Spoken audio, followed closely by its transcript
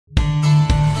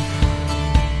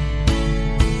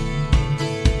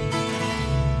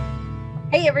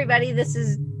everybody. This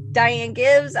is Diane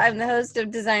Gibbs. I'm the host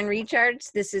of Design Recharge.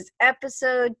 This is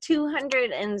episode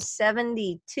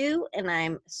 272, and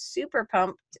I'm super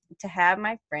pumped to have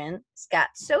my friend Scott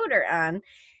Soter on.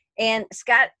 And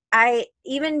Scott, I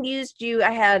even used you.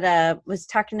 I was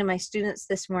talking to my students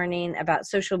this morning about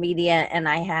social media, and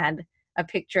I had a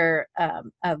picture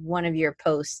of one of your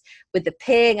posts with the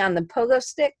pig on the pogo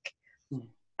stick.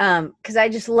 Because I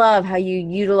just love how you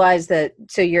utilize that.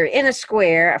 So you're in a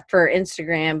square for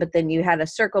Instagram, but then you had a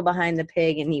circle behind the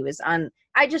pig and he was on.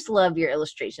 I just love your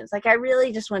illustrations. Like I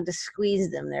really just wanted to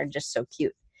squeeze them. They're just so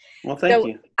cute. Well, thank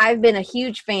you. I've been a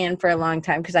huge fan for a long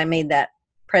time because I made that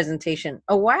presentation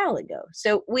a while ago.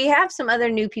 So we have some other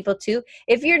new people too.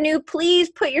 If you're new, please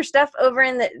put your stuff over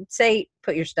in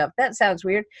put your stuff. That sounds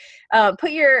weird.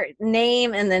 Put your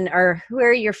name and then, or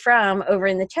where you're from over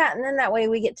in the chat. And then that way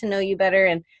we get to know you better.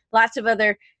 And lots of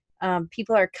other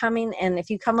people are coming. And if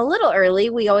you come a little early,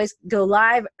 we always go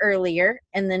live earlier.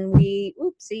 And then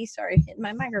sorry, hit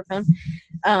my microphone.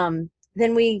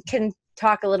 Then we can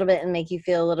talk a little bit and make you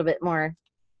feel a little bit more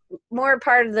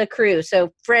part of the crew.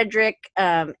 So Frederick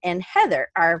and Heather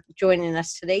are joining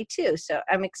us today too. So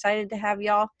I'm excited to have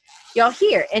y'all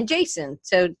here. And Jason.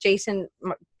 So Jason,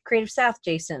 Creative South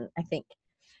Jason, I think.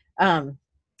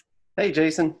 Hey,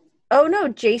 Jason. Oh no,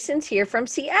 Jason's here from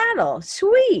Seattle.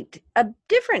 Sweet. A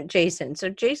different Jason. So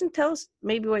Jason, tell us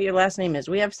maybe what your last name is.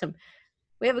 We have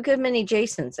a good many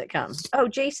Jasons that come. Oh,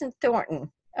 Jason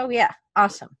Thornton. Oh yeah.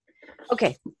 Awesome.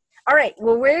 Okay. All right.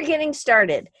 Well, we're getting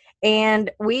started. And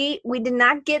we did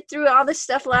not get through all this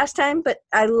stuff last time, but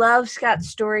I love Scott's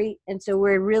story. And so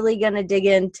we're really going to dig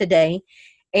in today.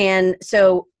 And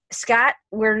so Scott,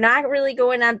 we're not really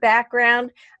going on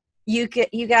background. You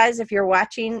guys, if you're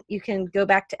watching, you can go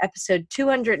back to episode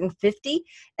 250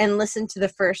 and listen to the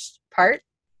first part,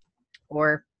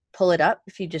 or pull it up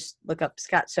if you just look up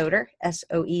Scott Soter,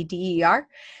 Soeder.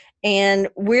 And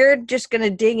we're just going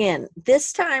to dig in.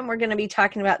 This time we're going to be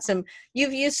talking about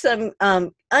you've used some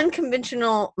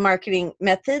unconventional marketing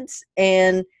methods,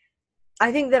 and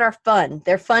I think that are fun.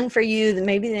 They're fun for you.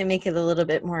 Maybe they make it a little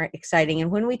bit more exciting.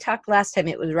 And when we talked last time,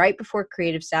 it was right before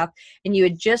Creative South, and you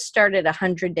had just started a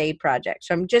 100-day project.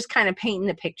 So I'm just kind of painting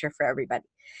the picture for everybody.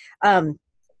 And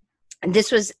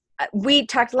we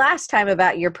talked last time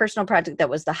about your personal project that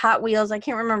was the Hot Wheels. I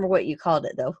can't remember what you called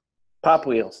it though. Pop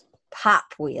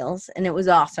Wheels, and it was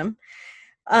awesome.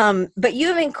 But you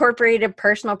have incorporated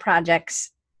personal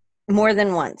projects more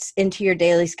than once into your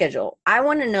daily schedule. I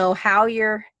want to know how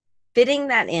you're fitting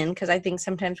that in, because I think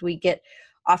sometimes we get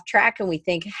off track and we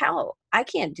think, how I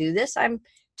can't do this, I'm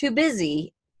too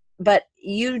busy. But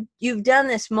you've done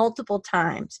this multiple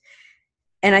times,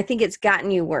 and I think it's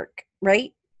gotten you work,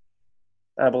 right?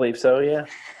 I believe so, yeah.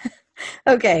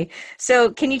 Okay,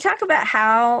 so can you talk about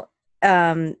how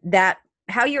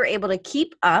you're able to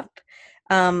keep up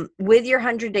with your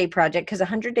 100-day project? Because a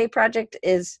 100-day project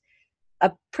is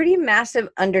a pretty massive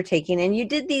undertaking. And you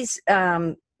did these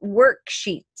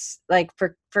worksheets, like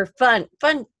for fun.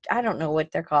 I don't know what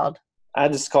they're called. I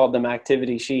just called them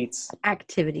activity sheets.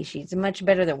 Activity sheets, much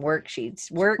better than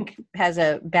worksheets. Work has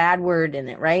a bad word in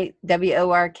it, right?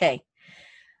 WORK.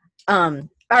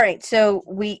 All right, so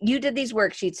you did these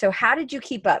worksheets. So how did you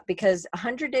keep up? Because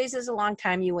 100 days is a long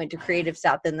time. You went to Creative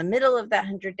South in the middle of that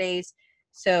 100 days.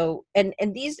 So, and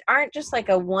these aren't just like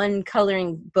a one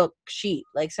coloring book sheet.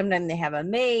 Like sometimes they have a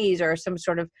maze or some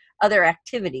sort of other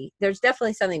activity. There's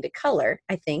definitely something to color,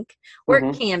 I think.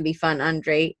 Work can be fun,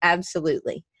 Andre.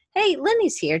 Absolutely. Hey,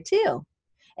 Lenny's here too.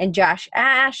 And Josh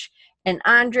Ash and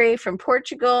Andre from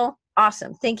Portugal.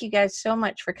 Awesome. Thank you guys so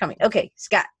much for coming. Okay,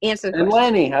 Scott, answer the question. And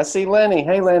Lenny. I see Lenny.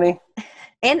 Hey, Lenny.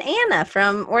 And Anna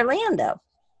from Orlando.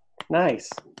 Nice.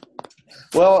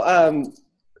 Well,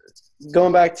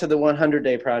 going back to the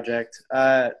 100-day project,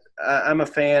 I'm a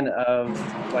fan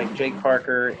of like Jake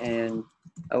Parker, and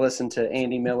I listen to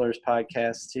Andy Miller's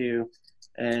podcast too.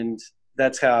 And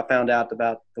that's how I found out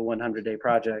about the 100-day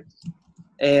project.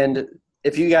 And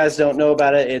if you guys don't know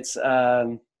about it, it's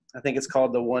I think it's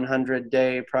called the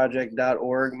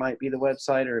 100dayproject.org might be the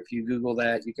website, or if you Google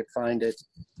that, you could find it.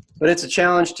 But it's a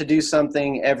challenge to do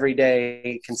something every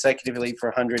day consecutively for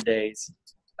 100 days,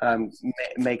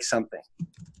 make something.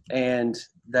 And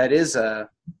that is a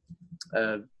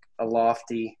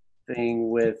lofty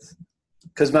thing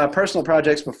because my personal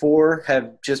projects before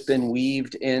have just been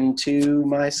weaved into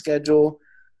my schedule.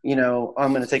 You know,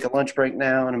 I'm going to take a lunch break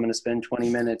now and I'm going to spend 20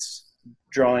 minutes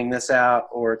drawing this out,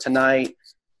 or tonight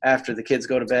after the kids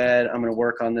go to bed, I'm going to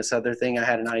work on this other thing I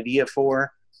had an idea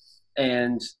for.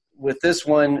 And with this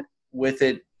one, with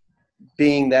it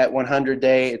being that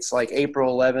 100-day, it's like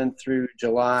April 11th through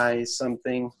July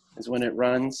something is when it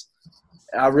runs.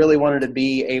 I really wanted to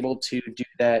be able to do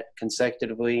that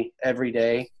consecutively every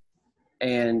day.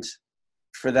 And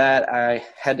for that, I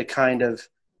had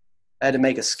to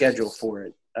make a schedule for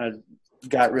it. I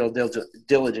got real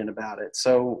diligent about it.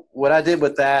 So what I did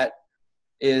with that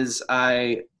is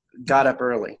I got up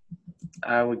early.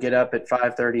 I would get up at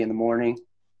 5:30 in the morning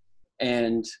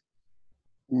and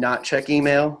not check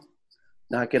email,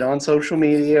 not get on social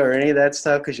media or any of that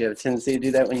stuff, because you have a tendency to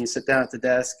do that when you sit down at the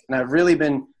desk. And I've really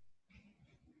been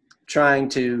trying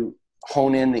to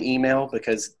hone in the email,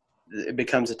 because it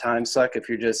becomes a time suck if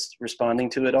you're just responding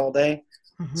to it all day.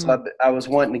 Mm-hmm. So I was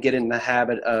wanting to get in the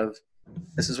habit of,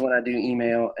 this is when I do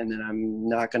email, and then I'm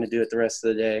not going to do it the rest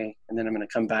of the day, and then I'm going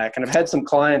to come back. And I've had some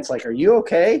clients like, are you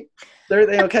okay?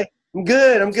 They're okay. I'm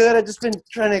good. I've just been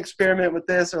trying to experiment with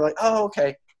this. They're like, oh,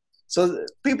 okay. So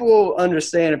people will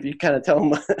understand if you kind of tell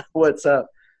them what's up.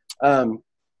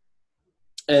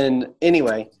 And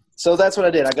anyway, so that's what I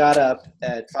did. I got up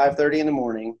at 5:30 in the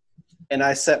morning, and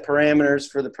I set parameters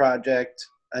for the project.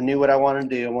 I knew what I wanted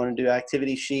to do. I wanted to do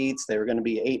activity sheets. They were going to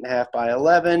be 8.5 by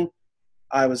 11.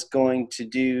 I was going to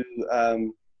do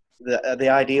the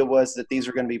idea was that these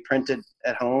were going to be printed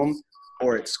at home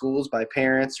or at schools by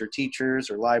parents or teachers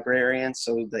or librarians.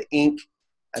 So the ink,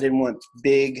 I didn't want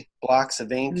big blocks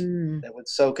of ink that would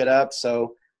soak it up.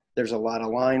 So there's a lot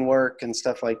of line work and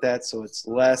stuff like that. So it's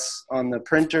less on the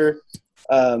printer,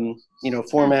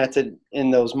 formatted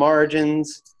in those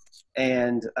margins,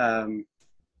 and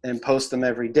post them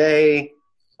every day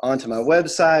onto my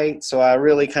website. So I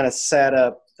really kind of set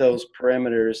up those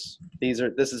parameters.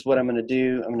 This is what I'm going to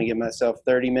do. I'm going to give myself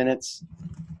 30 minutes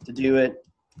to do it.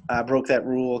 I broke that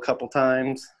rule a couple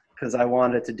times because I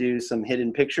wanted to do some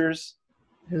hidden pictures.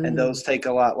 And those take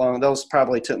a lot long. Those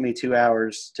probably took me 2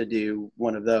 hours to do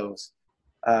one of those.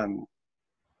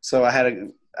 So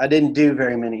I didn't do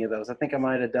very many of those. I think I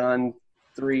might have done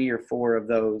 3 or 4 of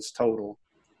those total.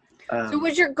 So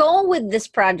was your goal with this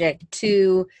project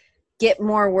to get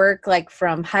more work, like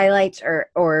from highlights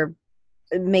or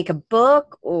make a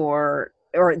book or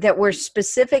that were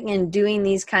specific in doing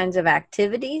these kinds of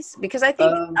activities? Because I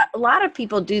think a lot of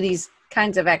people do these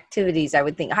kinds of activities. I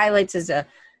would think highlights is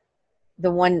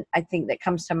the one I think that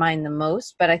comes to mind the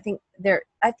most, but I think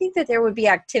that there would be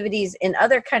activities in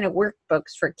other kind of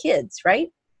workbooks for kids, right?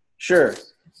 Sure.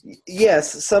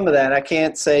 Yes, some of that. I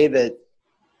can't say that,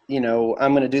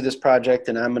 I'm going to do this project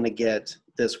and I'm going to get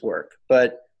this work,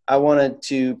 but I wanted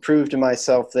to prove to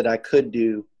myself that I could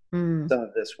do some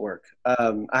of this work.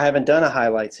 I haven't done a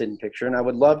highlights hidden picture, and I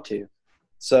would love to.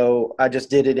 So I just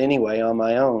did it anyway on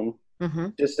my own,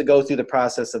 just to go through the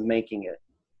process of making it.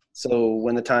 So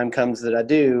when the time comes that I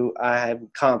do, I am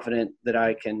confident that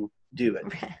I can do it.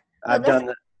 I've done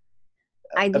that.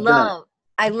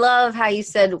 I love how you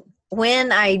said,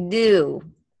 when I do,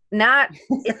 not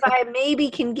if I maybe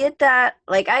can get that.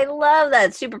 Like, I love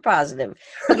that. Super positive.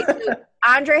 Okay, so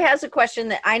Andre has a question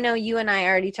that I know you and I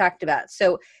already talked about.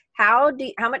 So how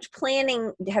much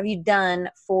planning have you done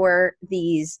for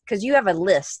these? Because you have a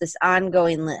list, this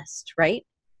ongoing list, right?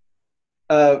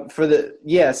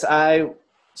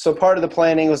 So part of the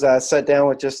planning was I sat down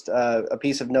with just a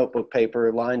piece of notebook paper,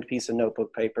 a lined piece of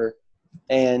notebook paper,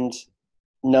 and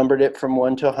numbered it from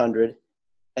 1 to 100,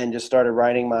 and just started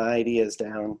writing my ideas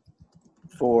down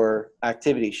for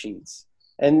activity sheets.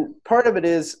 And part of it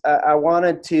is I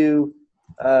wanted to,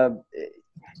 I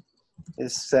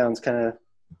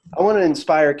want to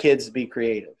inspire kids to be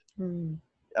creative.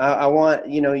 I want,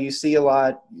 you see a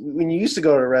lot, when you used to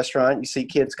go to a restaurant, you see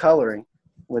kids coloring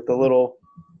with the little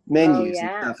menus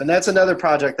and stuff. And that's another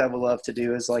project I would love to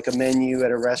do, is like a menu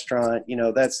at a restaurant,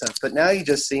 that stuff. But now you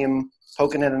just see them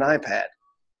poking at an iPad,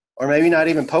 or maybe not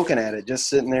even poking at it, just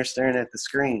sitting there staring at the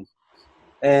screen.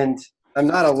 And I'm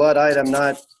not a Luddite. I'm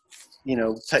not,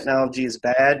 technology is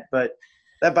bad, but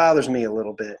that bothers me a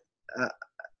little bit.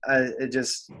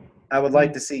 I would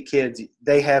like to see kids,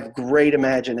 they have great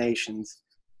imaginations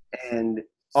and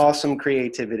awesome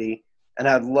creativity, and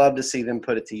I'd love to see them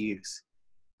put it to use.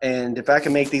 And if I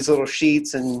can make these little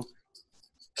sheets and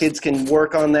kids can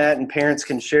work on that and parents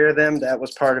can share them, that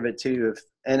was part of it too.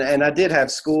 And I did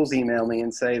have schools email me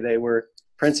and say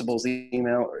principals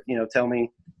email, tell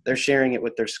me they're sharing it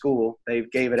with their school. They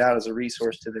gave it out as a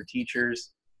resource to their teachers,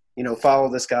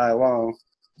 follow this guy along,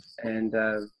 and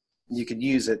you could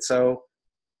use it. So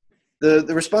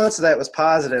the response to that was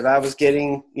positive. I was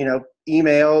getting,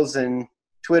 emails and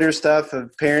Twitter stuff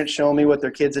of parents showing me what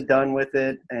their kids had done with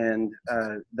it, and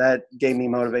that gave me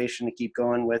motivation to keep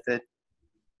going with it.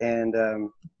 And that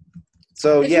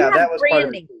was branding. Part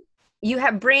of it. you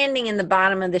have branding in the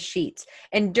bottom of the sheets.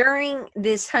 And during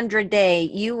this 100-day,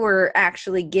 you were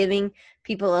actually giving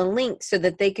people a link so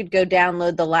that they could go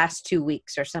download the last 2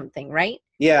 weeks or something, right?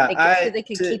 Yeah, So they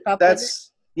could keep up with it.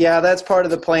 Yeah, that's part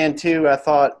of the plan too. I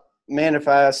thought, man, if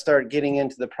I start getting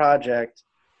into the project,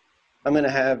 I'm going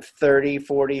to have 30,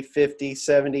 40, 50,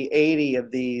 70, 80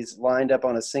 of these lined up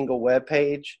on a single web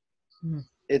page.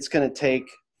 It's going to take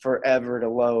forever to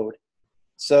load.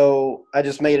 So I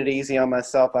just made it easy on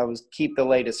myself. I was keep the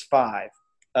latest 5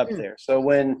 up there. So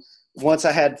once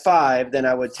I had 5, then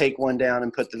I would take one down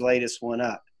and put the latest one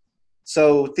up.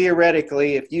 So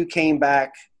theoretically, if you came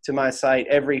back to my site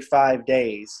every 5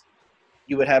 days,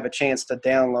 you would have a chance to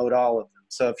download all of them.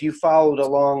 So if you followed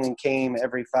along and came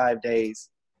every 5 days,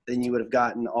 then you would have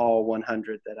gotten all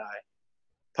 100 that I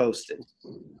posted.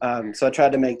 So I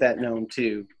tried to make that known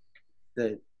too,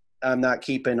 that I'm not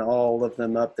keeping all of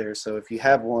them up there. So if you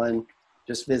have one,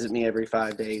 just visit me every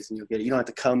 5 days and you'll get it. You don't have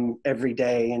to come every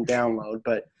day and download,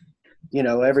 but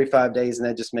every 5 days, and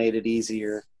that just made it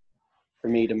easier for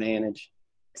me to manage.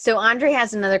 So Andre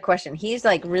has another question. He's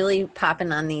like really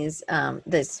popping on these,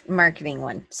 this marketing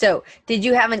one. So did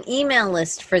you have an email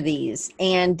list for these,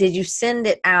 and did you send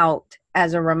it out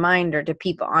as a reminder to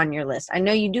people on your list? I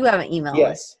know you do have an email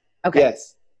list. Okay.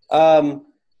 Yes.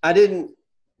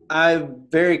 I'm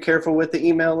very careful with the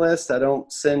email list. I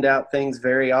don't send out things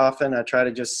very often. I try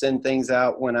to just send things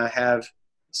out when I have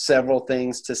several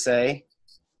things to say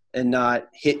and not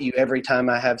hit you every time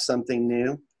I have something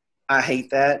new. I hate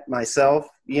that myself,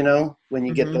 when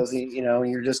you get those,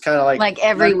 you're just kind of like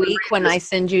every week when I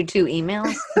send you 2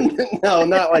 emails. No,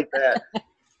 not like that.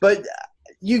 But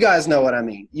you guys know what I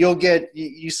mean. You'll get,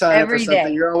 you sign every up for something.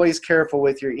 Day. You're always careful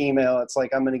with your email. It's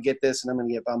like, I'm going to get this and I'm going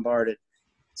to get bombarded.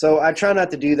 So I try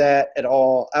not to do that at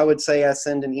all. I would say I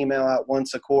send an email out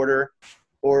once a quarter,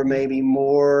 or maybe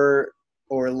more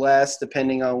or less,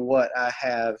 depending on what I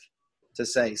have to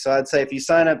say. So I'd say if you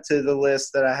sign up to the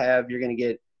list that I have, you're going to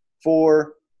get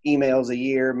 4 emails a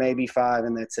year, maybe 5,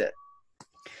 and that's it.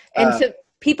 And so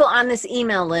people on this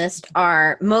email list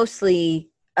are mostly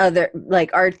other, like,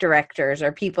 art directors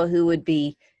or people who would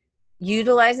be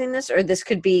utilizing this, or this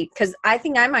could be, because I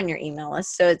think I'm on your email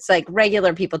list, so it's like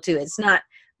regular people too. It's not,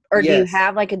 or do you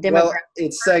have like a demographic? Well,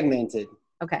 it's segmented.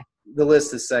 Okay. The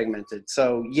list is segmented.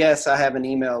 So yes, I have an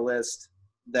email list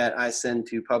that I send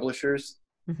to publishers,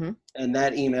 and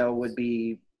that email would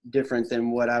be different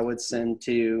than what I would send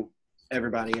to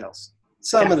everybody else.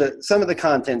 Some of the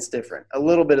content's different. A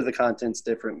little bit of the content's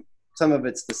different. Some of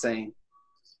it's the same.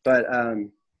 But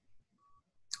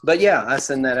yeah, I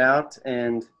send that out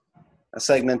and I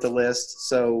segment the list.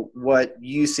 So what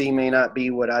you see may not be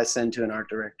what I send to an art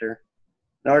director.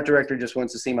 An art director just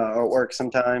wants to see my artwork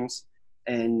sometimes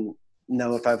and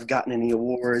know if I've gotten any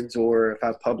awards or if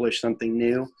I've published something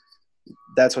new.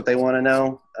 That's what they want to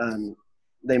know.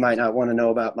 They might not want to know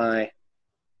about my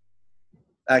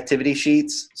activity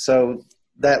sheets. So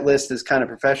that list is kind of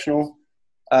professional.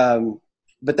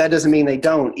 But that doesn't mean they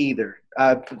don't either.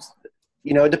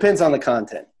 It depends on the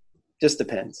content. Just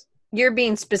depends. You're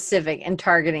being specific and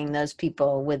targeting those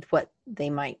people with what they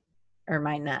might or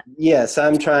might not. Yes,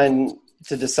 I'm trying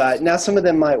to decide. Now, some of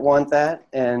them might want that,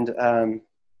 and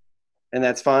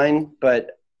that's fine.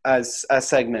 But I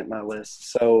segment my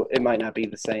list, so it might not be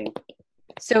the same.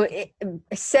 So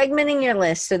segmenting your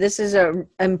list. So this is an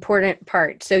important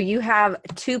part. So you have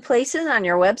 2 places on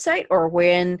your website, or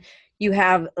when you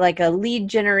have like a lead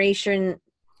generation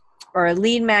or a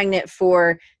lead magnet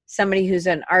for somebody who's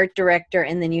an art director,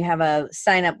 and then you have a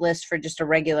sign up list for just a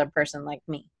regular person like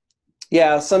me.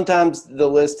 Yeah, sometimes the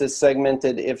list is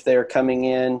segmented if they're coming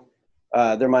in.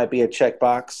 There might be a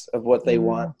checkbox of what they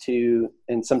want to,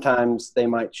 and sometimes they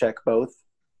might check both,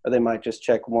 or they might just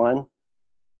check one.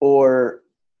 Or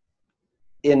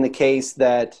in the case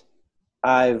that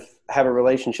I have a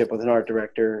relationship with an art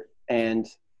director and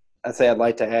I say I'd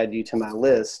like to add you to my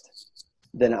list,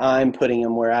 then I'm putting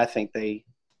them where I think they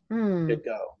should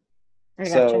go.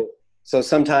 So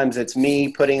sometimes it's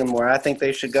me putting them where I think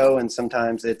they should go, and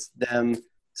sometimes it's them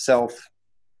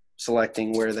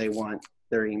self-selecting where they want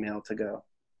their email to go.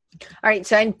 All right,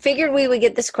 so I figured we would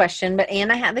get this question, but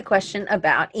Anna had the question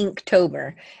about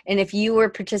Inktober, and if you were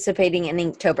participating in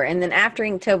Inktober. And then after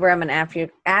Inktober, I'm going to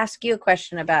ask you a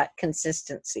question about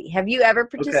consistency. Have you ever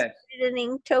participated in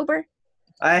Inktober?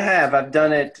 I have. I've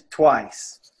done it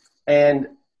twice. And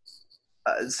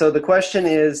so the question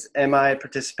is, am I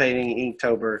participating in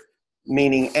Inktober?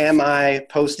 Meaning, am I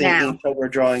posting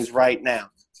Inktober drawings right now?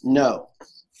 No.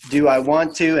 Do I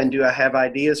want to, and do I have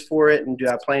ideas for it, and do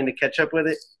I plan to catch up with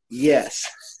it? Yes.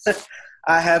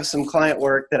 I have some client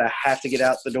work that I have to get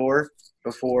out the door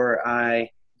before I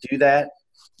do that.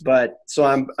 But so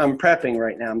I'm prepping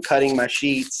right now. I'm cutting my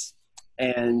sheets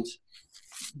and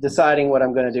deciding what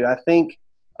I'm going to do. I think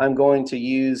I'm going to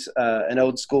use an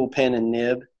old school pen and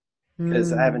nib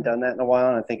because I haven't done that in a while,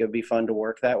 and I think it would be fun to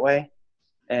work that way.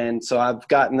 And so I've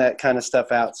gotten that kind of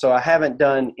stuff out. So I haven't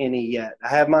done any yet. I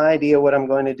have my idea what I'm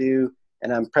going to do,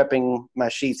 and I'm prepping my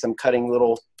sheets. I'm cutting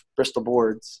little Bristol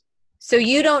boards. So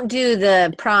you don't do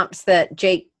the prompts that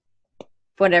Jake,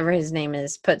 whatever his name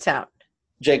is, puts out?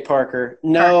 Jake Parker.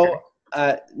 No,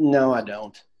 no, I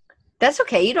don't. That's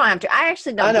okay. You don't have to. I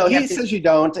actually don't. I know he says you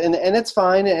don't, and it's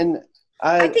fine. And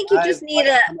I think you just need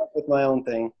to come up with my own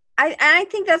thing. I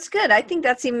think that's good. I think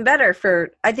that's even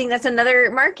better I think that's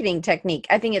another marketing technique.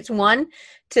 I think it's one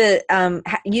to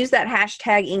use that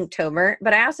hashtag Inktober,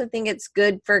 but I also think it's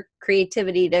good for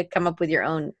creativity to come up with your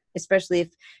own, especially if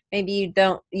maybe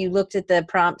you looked at the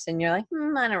prompts and you're like,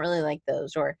 I don't really like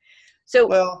those.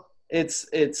 Well, it's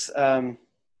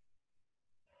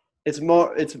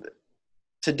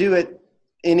to do it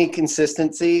any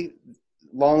consistency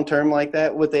long term like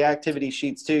that with the activity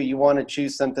sheets too. You want to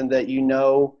choose something that you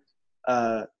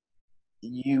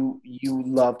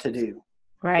love to do,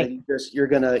 right? You're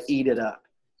gonna eat it up.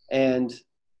 And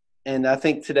I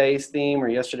think today's theme or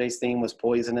yesterday's theme was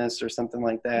poisonous or something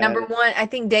like that. Number one, I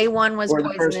think day one was or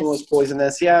poisonous. The first one was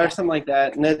poisonous, yeah, or something like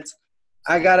that. And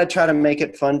I gotta try to make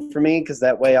it fun for me because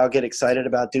that way I'll get excited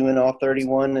about doing all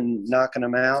 31 and knocking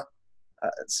them out.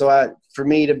 For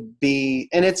me to be,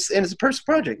 and it's a personal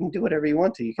project. You can do whatever you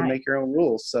want to. You can make your own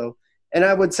rules. So, and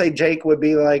I would say Jake would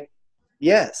be like,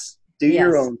 yes, do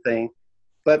your own thing.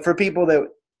 But for people that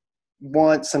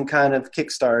want some kind of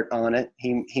kickstart on it,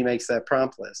 he makes that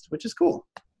prompt list, which is cool.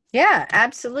 Yeah,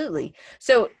 absolutely.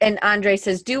 So, and Andre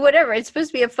says, do whatever. It's supposed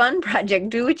to be a fun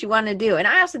project. Do what you want to do. And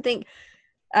I also think,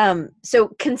 so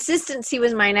consistency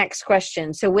was my next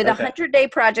question. So with 100-day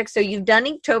project, so you've done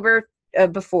Inktober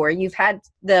before, you've had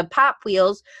the pop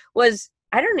wheels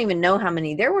I don't even know how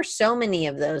many. There were so many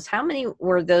of those. How many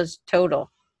were those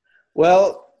total?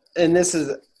 Well, and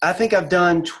I think I've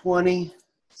done 20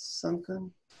 something.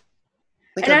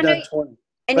 I think I've done 20.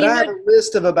 But I have a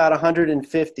list of about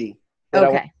 150 that I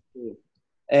want to do.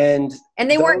 And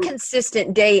they weren't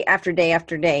consistent day after day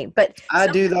after day. But I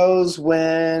do those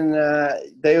when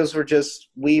those were just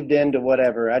weaved into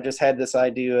whatever. I just had this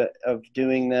idea of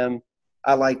doing them.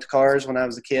 I liked cars when I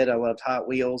was a kid. I loved Hot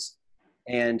Wheels.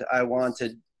 And I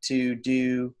wanted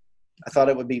to I thought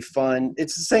it would be fun.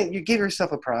 It's the same. You give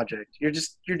yourself a project. You're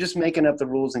just making up the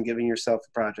rules and giving yourself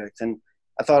a project. And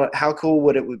I thought, how cool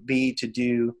would it be to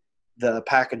do the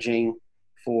packaging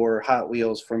for Hot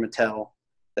Wheels for Mattel?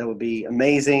 That would be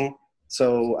amazing.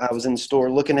 So I was in the store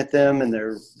looking at them, and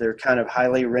they're kind of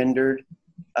highly rendered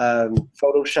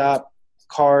Photoshop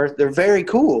cars. They're very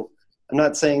cool. I'm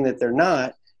not saying that they're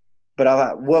not, but I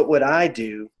thought, what would I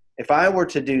do if I were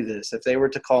to do this? If they were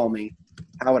to call me,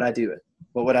 how would I do it?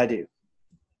 What would I do?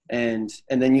 And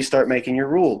then you start making your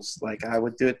rules. Like, I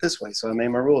would do it this way. So I made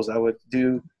my rules. I would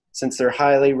do, since they're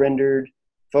highly rendered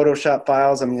Photoshop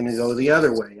files, I'm going to go the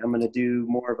other way. I'm going to do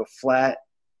more of a flat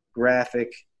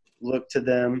graphic look to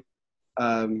them.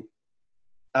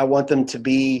 I want them to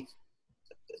be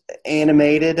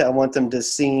animated. I want them to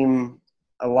seem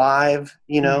alive,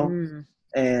 and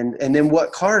then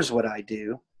what cars would I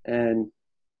do? And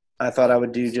I thought I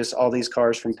would do just all these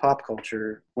cars from pop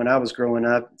culture. When I was growing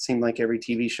up, it seemed like every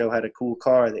TV show had a cool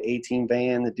car, the A-Team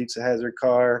band, the Dukes of Hazzard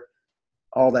car,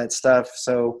 all that stuff.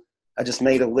 So I just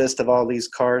made a list of all these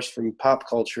cars from pop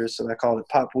culture. So I called it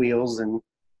Pop Wheels. And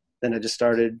then I just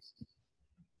started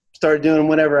doing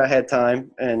whenever I had time.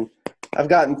 And I've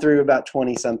gotten through about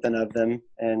 20 something of them.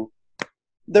 And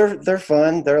they're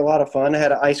fun. They're a lot of fun. I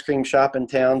had an ice cream shop in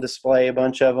town display a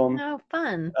bunch of them. Oh,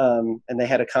 fun. And they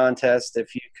had a contest.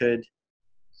 If you could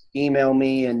email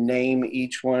me and name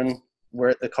each one where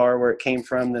it came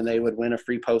from, then they would win a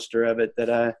free poster of it that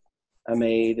I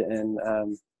made. And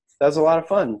that was a lot of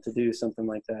fun to do something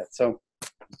like that. So,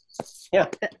 yeah.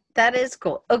 That is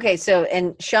cool. Okay, so,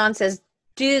 and Sean says,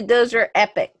 dude, those are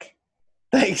epic.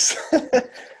 Thanks.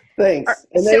 Thanks.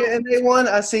 And they won.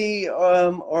 I see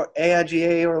or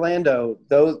AIGA Orlando.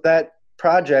 That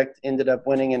project ended up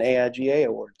winning an AIGA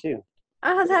award too.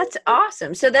 Oh, that's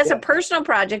awesome. So that's a personal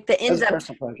project that ends up,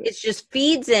 it just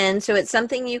feeds in. So it's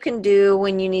something you can do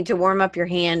when you need to warm up your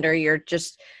hand or you're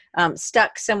just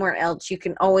stuck somewhere else. You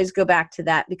can always go back to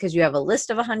that because you have a list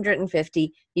of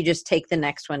 150. You just take the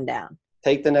next one down.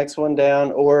 And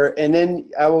then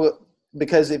I will,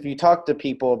 because if you talk to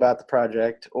people about the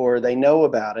project or they know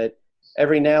about it,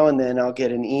 every now and then I'll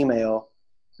get an email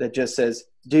that just says,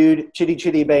 dude, chitty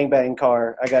chitty bang bang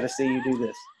car, I got to see you do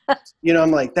this.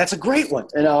 I'm like, that's a great one.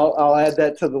 And I'll add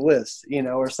that to the list,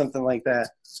 or something like that.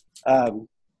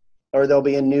 Or there'll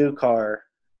be a new car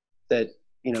that,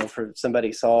 for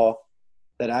somebody saw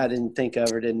that I didn't think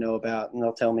of or didn't know about, and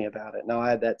they'll tell me about it, and I'll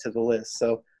add that to the list.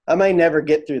 So I may never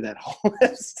get through that whole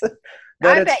list,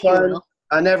 but I it's bet you fun. will.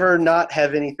 I never not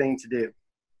have anything to do.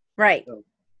 Right.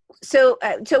 So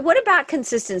what about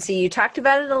consistency? You talked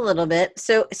about it a little bit.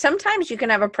 So sometimes you can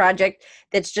have a project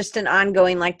that's just an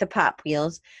ongoing, like the Pop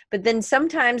Wheels, but then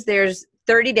sometimes there's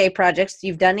 30-day projects.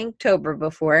 You've done Inktober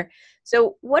before.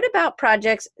 So what about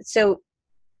projects? So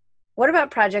what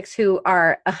about projects who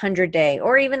are 100-day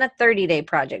or even a 30-day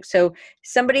project? So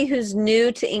somebody who's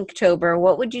new to Inktober,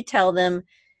 what would you tell them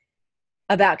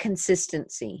about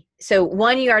consistency? So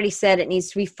one, you already said it needs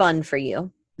to be fun for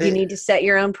you. You need to set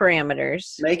your own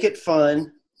parameters. Make it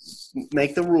fun.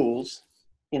 Make the rules,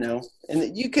 and you're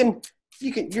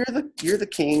the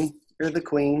king, you're the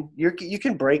queen. You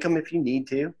can break them if you need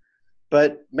to,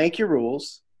 but make your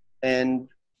rules. And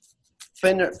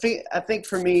I think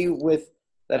for me with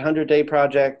that 100-day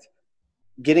project,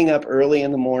 getting up early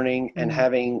in the morning and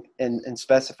having and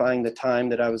specifying the time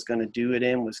that I was going to do it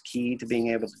in was key to being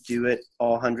able to do it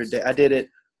all 100 days. I did it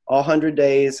all 100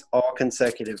 days, all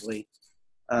consecutively.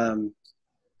 And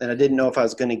I didn't know if I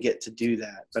was going to get to do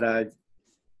that, but I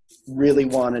really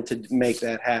wanted to make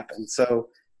that happen. So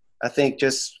I think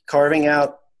just carving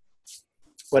out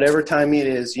whatever time it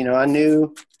is,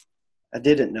 I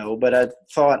didn't know, but I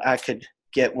thought I could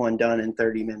get one done in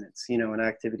 30 minutes, an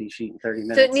activity sheet in 30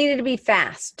 minutes. So it needed to be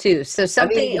fast too. So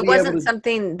it wasn't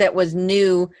something that was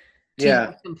new to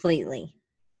you completely.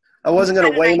 I wasn't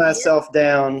going to weigh myself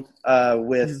down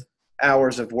with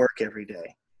hours of work every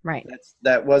day. Right.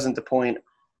 That wasn't the point.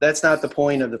 That's not the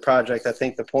point of the project. I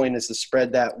think the point is to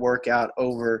spread that work out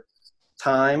over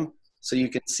time so you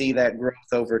can see that growth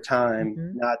over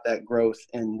time, not that growth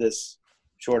in this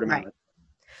short amount of time.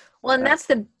 Well, and that's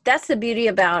the beauty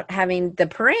about having the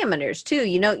parameters too.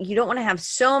 You don't want to have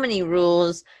so many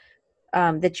rules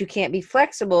that you can't be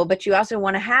flexible, but you also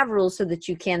want to have rules so that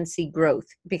you can see growth,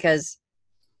 because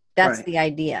that's the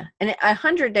idea. And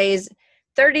 100 days,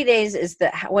 30 days is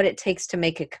what it takes to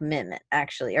make a commitment,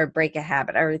 actually, or break a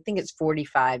habit. I think it's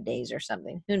 45 days or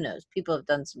something. Who knows? People have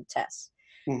done some tests.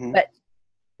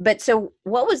 But so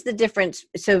what was the difference?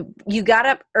 So you got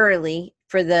up early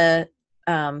for the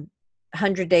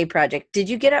 100-day project. Did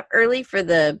you get up early for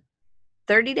the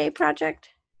 30-day project?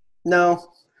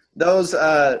 No. Those,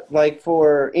 like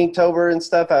for Inktober and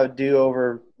stuff, I would do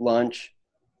over lunch.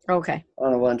 Okay.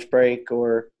 On a lunch break,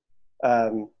 or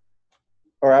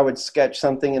I would sketch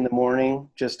something in the morning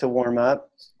just to warm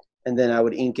up, and then I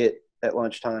would ink it at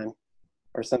lunchtime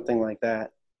or something like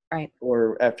that. Right.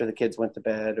 Or after the kids went to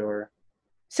bed.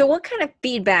 So what kind of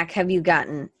feedback have you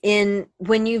gotten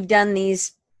when you've done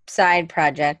these side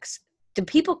projects? Do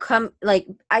people come,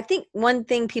 I think one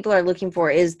thing people are looking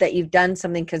for is that you've done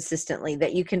something consistently,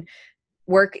 that you can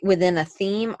work within a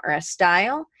theme or a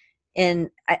style. And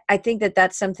I think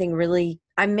that's something really,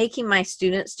 I'm making my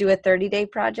students do a 30-day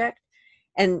project,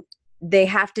 and they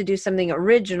have to do something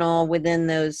original within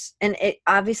those. And it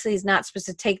obviously is not supposed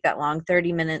to take that long,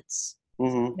 30 minutes.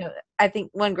 I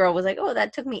think one girl was like, oh,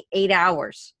 that took me 8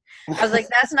 hours. I was like,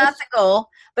 that's not the goal,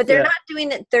 but they're not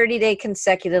doing it 30-day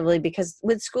consecutively, because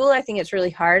with school, I think it's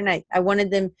really hard. And I wanted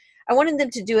them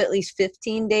to do at least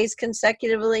 15 days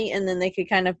consecutively, and then they could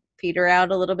kind of peter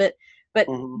out a little bit. But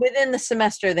within the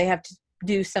semester, they have to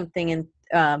do something in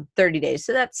 30 days.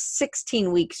 So that's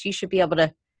 16 weeks. You should be able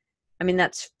to,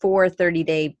 that's 4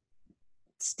 30-day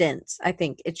stints. I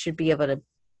think they should be able to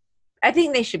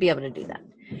do that.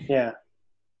 Yeah.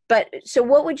 But so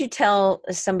what would you tell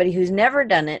somebody who's never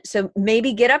done it? So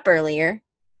maybe get up earlier.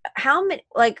 How many,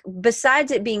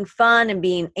 besides it being fun and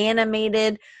being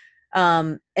animated,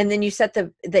 and then you said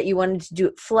that you wanted to do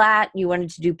it flat, you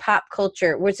wanted to do pop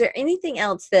culture. Was there anything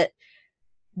else that,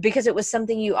 because it was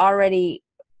something you already,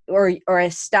 or a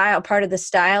style, part of the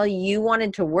style you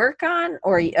wanted to work on,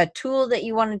 or a tool that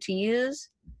you wanted to use?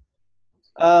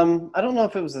 I don't know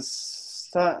if it was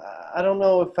I don't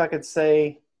know if I could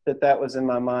say that was in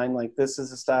my mind, like this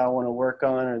is a style I want to work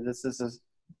on, or this is a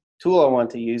tool I want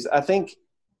to use. I think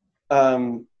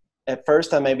at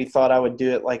first I maybe thought I would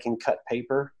do it like in cut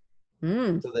paper, so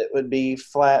that it would be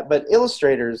flat, but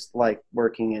illustrators like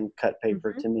working in cut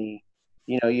paper to me.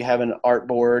 You have an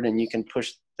artboard and you can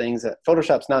push things that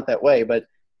Photoshop's not that way, but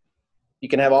you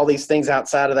can have all these things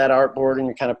outside of that artboard and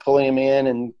you're kind of pulling them in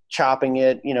and chopping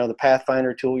it. The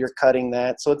Pathfinder tool, you're cutting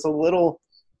that. So it's a little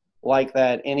like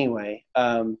that anyway.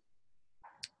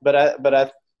 But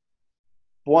I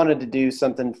wanted to do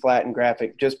something flat and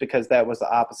graphic just because that was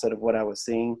the opposite of what I was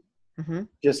seeing Mm-hmm.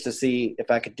 just to see if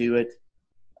I could do it.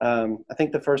 I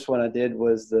think the first one I did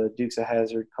was the Dukes of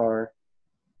Hazzard car.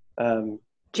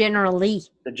 General Lee.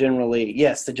 The General Lee.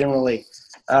 Yes, the General Lee.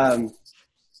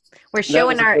 We're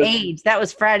showing our age. That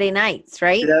was Friday nights,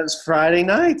 right? That was Friday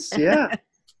nights, yeah.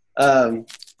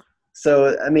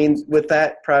 So, I mean, with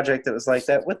that project, it was like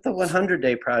that. With the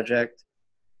 100-day project,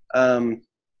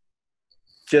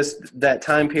 just that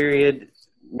time period,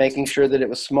 making sure that it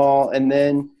was small. And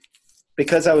then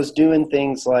because I was doing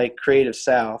things like Creative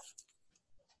South,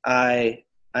 I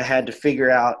had to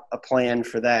figure out a plan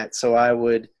for that. So I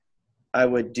would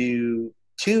do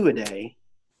 2 a day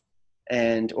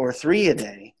or 3 a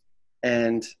day.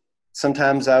 And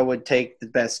sometimes I would take the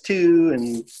best 2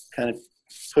 and kind of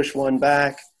push one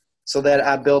back, so that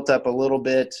I built up a little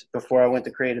bit before I went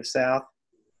to Creative South.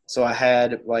 So I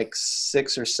had like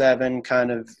 6 or 7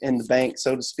 kind of in the bank,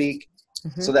 so to speak.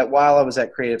 Mm-hmm. So that while I was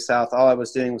at Creative South, all I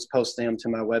was doing was posting them to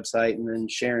my website and then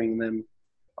sharing them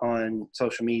on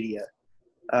social media.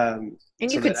 And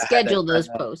you could schedule those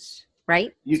posts,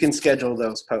 right? You can schedule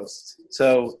those posts.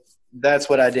 So that's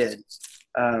what I did.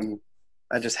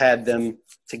 I just had them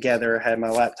together, had my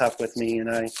laptop with me, and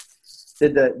I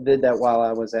did that while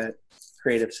I was at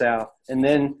Creative South. And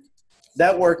then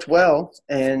that worked well,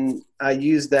 and I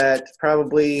used that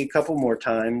probably a couple more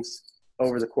times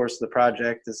over the course of the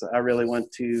project, as I really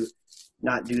want to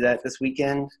not do that this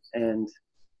weekend, and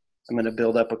I'm going to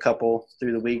build up a couple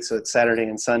through the week, so it's Saturday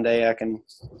and Sunday I can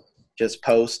just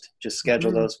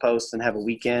schedule those posts and have a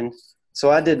weekend.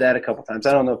 So I did that a couple times.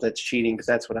 I don't know if that's cheating, but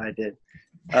that's what I did.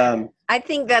 I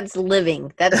think that's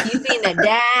living. That's you being a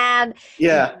dad,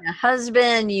 yeah, you being a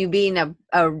husband, you being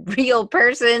a real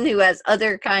person who has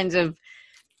other kinds of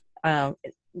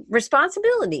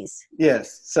responsibilities.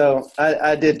 Yes. So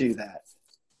I did do that.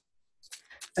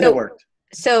 And it worked.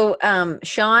 So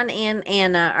Sean and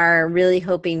Anna are really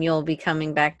hoping you'll be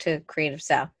coming back to Creative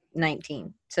South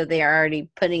 19. So they are already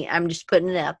I'm just putting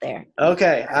it out there.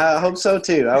 Okay. I hope so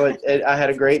too. I had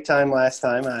a great time last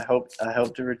time. I hope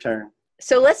to return.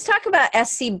 So let's talk about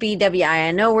SCBWI. I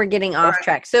know we're getting off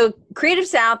track. So Creative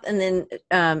South and then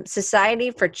Society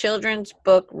for Children's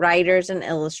Book Writers and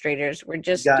Illustrators. We're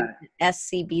just doing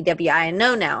SCBWI. I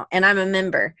know now, and I'm a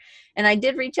member. And I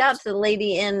did reach out to the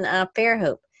lady in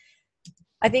Fairhope.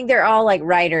 I think they're all like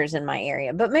writers in my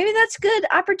area, but maybe that's a good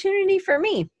opportunity for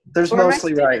me. There's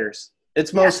mostly writers.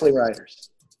 It's mostly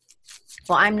writers.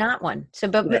 Well, I'm not one. So,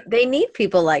 but they need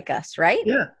people like us, right?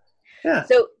 Yeah. Yeah.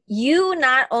 So you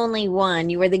not only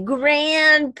won, you were the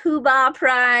Grand Poobah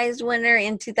Prize winner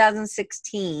in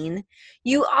 2016.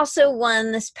 You also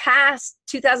won this past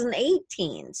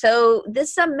 2018. So this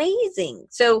is amazing.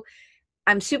 So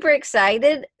I'm super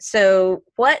excited. So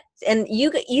and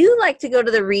you like to go to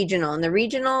the regional, and the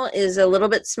regional is a little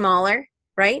bit smaller,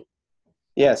 right?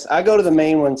 Yes. I go to the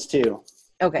main ones too.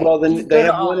 Okay. Well, then they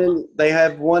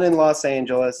have one in Los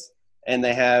Angeles, and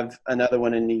they have another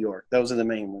one in New York. Those are the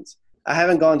main ones. I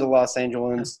haven't gone to Los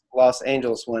Angeles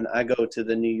one. I go to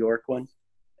the New York one,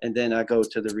 and then I go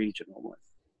to the regional one.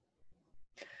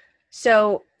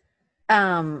 So,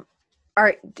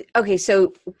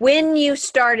 so when you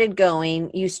started going,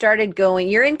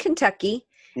 you're in Kentucky,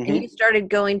 and you started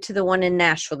going to the one in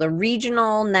Nashville, the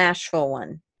regional Nashville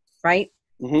one, right?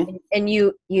 Mm-hmm. And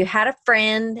you had a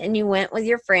friend, and you went with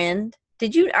your friend.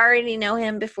 Did you already know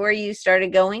him before you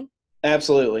started going?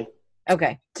 Absolutely.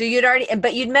 Okay. So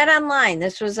you'd met online.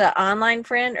 This was an online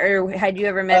friend, or had you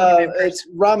ever met him in person? It's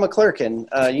Rob McClurkin.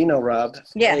 You know Rob.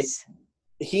 Yes.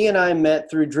 He and I met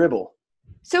through Dribbble.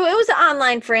 So it was an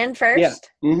online friend first? Yeah.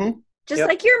 Mm-hmm. Just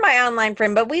like you're my online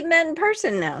friend, but we've met in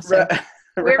person now. So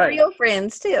we're real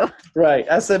friends too. Right.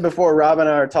 I said before, Rob and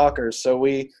I are talkers. So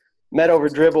we met over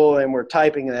Dribbble, and we're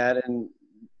typing that, and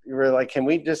we were like, can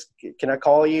I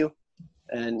call you?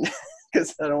 And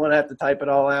because I don't want to have to type it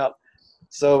all out.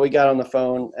 So we got on the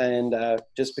phone and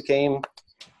just became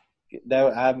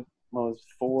that. I was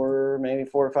 4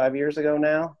 or 5 years ago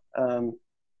now.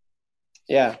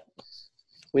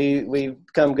 We've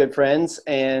become good friends.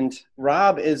 And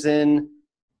Rob is in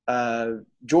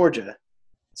Georgia,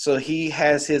 so he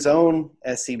has his own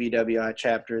SCBWI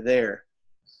chapter there.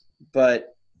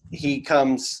 But he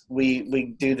comes.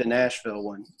 We do the Nashville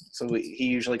one. So he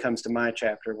usually comes to my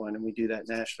chapter one, and we do that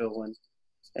Nashville one.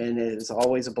 And it is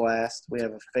always a blast. We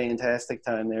have a fantastic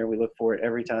time there. We look for it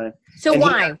every time. So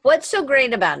why? What's so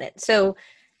great about it? So,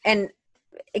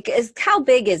 how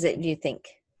big is it, do you think?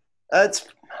 It's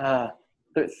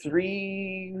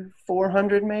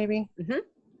 300-400 maybe. Mm-hmm.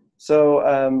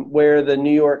 So where the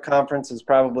New York conference is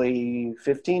probably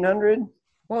 1,500.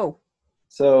 Whoa.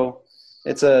 So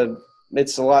it's a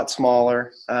lot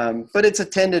smaller, but it's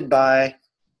attended by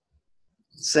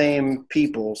same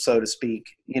people, so to speak.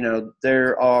 You know,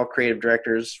 they're all creative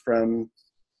directors from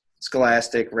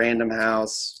Scholastic, Random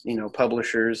House, you know,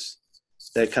 publishers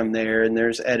that come there, and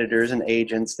there's editors and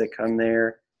agents that come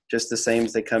there just the same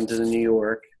as they come to the New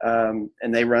York, and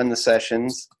they run the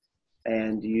sessions,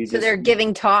 and So they're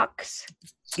giving talks.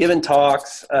 Giving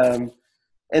talks, and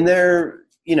they're,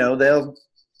 you know,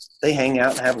 they hang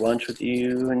out and have lunch with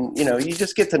you, and you know, you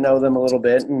just get to know them a little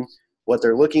bit and what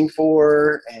they're looking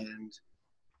for, and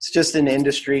it's just an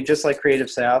industry, just like Creative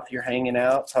South. You're hanging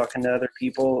out, talking to other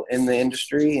people in the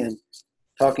industry, and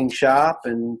talking shop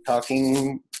and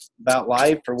talking about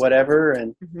life or whatever,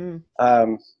 and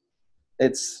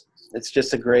it's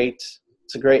just a great.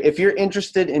 If you're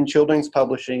interested in children's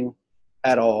publishing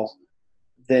at all,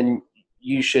 then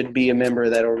you should be a member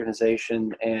of that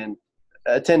organization and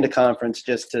attend a conference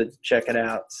just to check it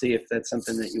out, see if that's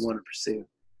something that you want to pursue.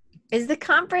 Is the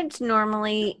conference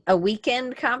normally a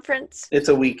weekend conference? It's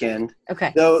a weekend.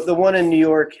 Okay. Though the one in New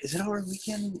York, is it over a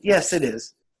weekend? Yes, it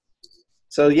is.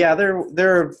 So yeah,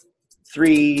 they're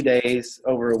 3 days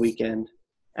over a weekend.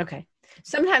 Okay.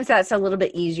 Sometimes that's a little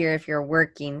bit easier if you're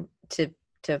working to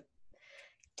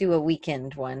do a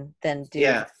weekend one than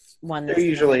do one. They're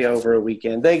usually over a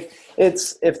weekend.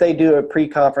 If they do a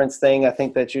pre-conference thing, I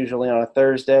think that's usually on a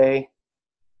Thursday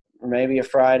or maybe a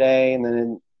Friday, and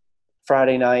then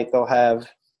Friday night they'll have,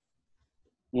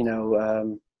 you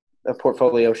know, a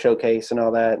portfolio showcase and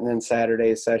all that, and then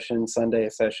Saturday a session, Sunday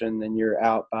a session, and you're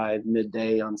out by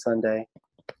midday on Sunday.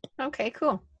 Okay,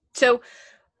 cool. So,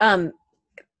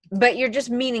 but you're just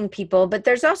meeting people, but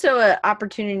there's also an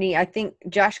opportunity. I think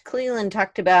Josh Cleland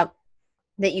talked about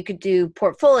that you could do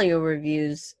portfolio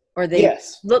reviews, or they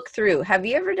look through. Have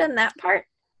you ever done that part?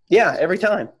 Yeah, every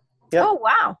time. Yep. Oh,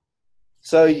 wow.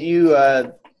 So you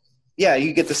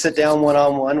get to sit down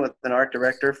one-on-one with an art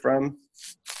director from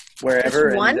wherever.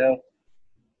 Just one?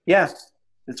 And,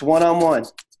 it's one-on-one.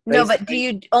 No, but do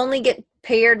you only get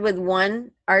paired with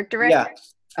one art director?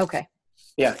 Yeah. Okay.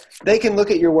 Yeah. They can look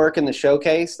at your work in the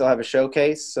showcase. They'll have a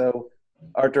showcase. So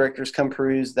art directors come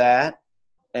peruse that.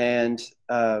 And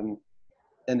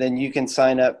then you can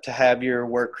sign up to have your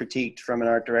work critiqued from an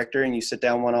art director, and you sit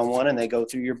down one-on-one and they go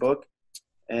through your book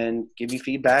and give you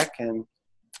feedback. And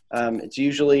it's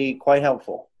usually quite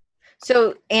helpful.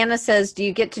 So Anna says, do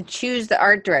you get to choose the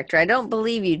art director? I don't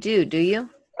believe you do you?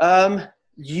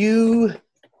 You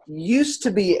used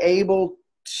to be able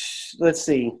to, let's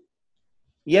see.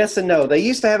 Yes and no. They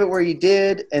used to have it where you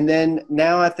did, and then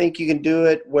now I think you can do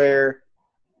it where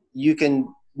you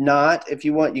can not, if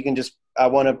you want, you can just, I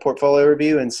want a portfolio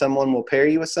review and someone will pair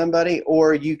you with somebody,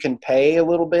 or you can pay a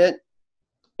little bit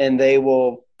and they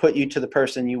will put you to the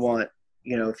person you want.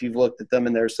 You know, if you've looked at them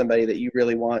and there's somebody that you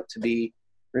really want to be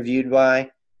reviewed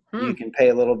by, you can pay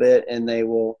a little bit and they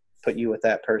will put you with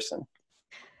that person.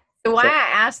 So why I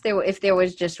asked if there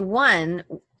was just one,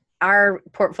 our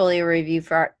portfolio review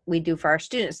we do for our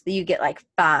students, you get like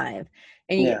 5,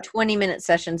 and you get 20-minute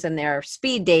sessions, and they're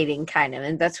speed dating kind of.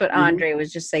 And that's what Andre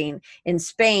was just saying. In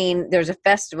Spain, there's a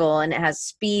festival and it has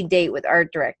speed date with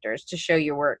art directors to show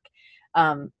your work,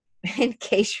 in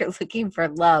case you're looking for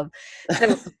love.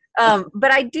 So,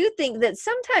 but I do think that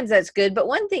sometimes that's good. But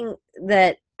one thing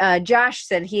that Josh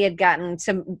said, he had gotten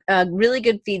some really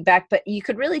good feedback, but you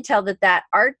could really tell that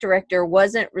art director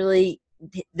wasn't really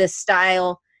the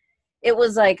style. It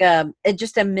was like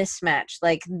just a mismatch.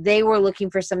 Like they were looking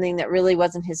for something that really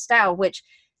wasn't his style, which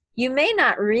you may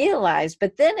not realize.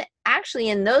 But then actually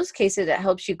in those cases, it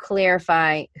helps you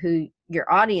clarify who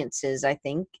your audience is, I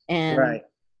think. And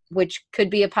which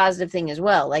could be a positive thing as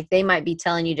well. Like they might be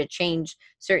telling you to change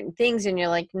certain things, and you're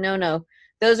like, no,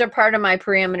 those are part of my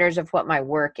parameters of what my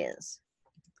work is.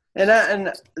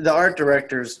 And the art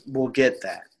directors will get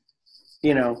that.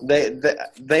 You know,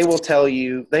 they will tell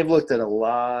you, they've looked at a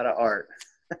lot of art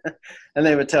and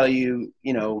they would tell you,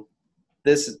 you know,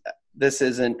 this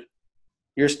isn't,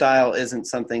 your style isn't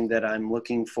something that I'm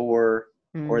looking for.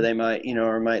 Or they might, you know,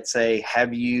 or might say,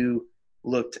 have you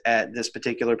looked at this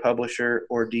particular publisher,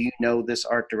 or do you know this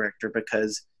art director,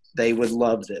 because they would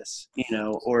love this, you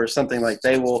know, or something. Like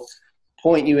they will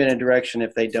point you in a direction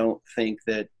if they don't think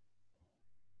that,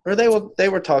 or they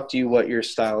will talk to you what your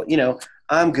style, you know.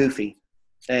 I'm goofy.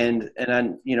 And I,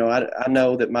 you know, I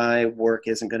know that my work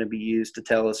isn't going to be used to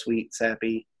tell a sweet,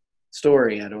 sappy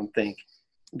story. I don't think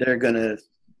they're going to,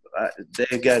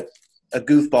 they've got a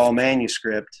goofball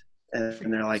manuscript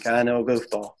and they're like, I know a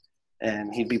goofball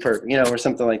and he'd be perfect, you know, or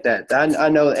something like that. I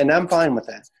know, and I'm fine with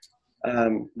that.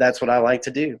 That's what I like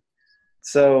to do.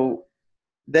 So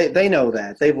they know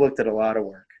that. They've looked at a lot of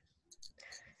work.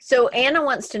 So Anna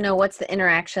wants to know, what's the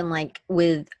interaction like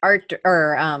with art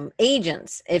or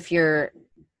agents if you're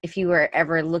if you were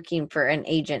ever looking for an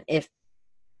agent, if,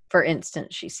 for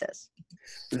instance, she says.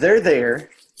 They're there,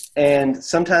 and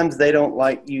sometimes they don't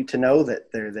like you to know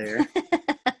that they're there.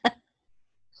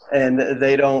 And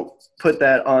they don't put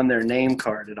that on their name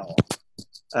card at all.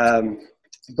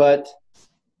 But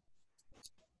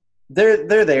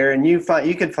they're there, and you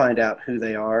can find out who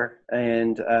they are,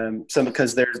 and some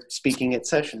because they're speaking at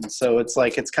sessions. So it's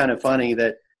kind of funny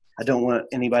that I don't want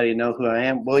anybody to know who I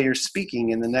am. Well, you're speaking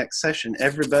in the next session.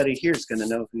 Everybody here is going to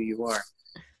know who you are.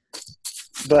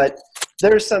 But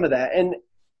there's some of that, and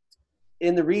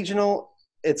in the regional,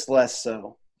 it's less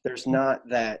so. There's not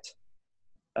that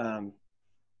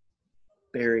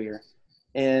barrier.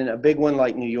 In a big one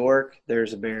like New York,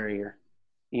 there's a barrier.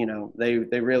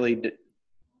 They really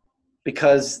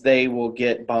because they will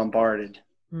get bombarded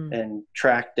and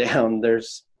tracked down.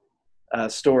 There's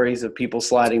stories of people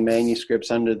sliding manuscripts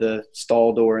under the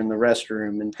stall door in the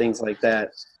restroom and things like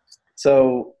that.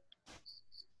 So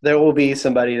there will be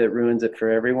somebody that ruins it for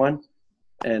everyone,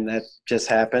 and that just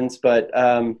happens. But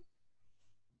I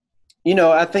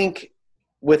think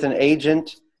with an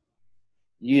agent,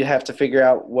 you have to figure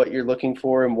out what you're looking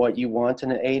for and what you want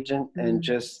in an agent, and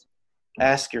just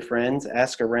ask your friends,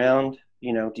 ask around.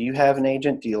 Do you have an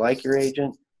agent? Do you like your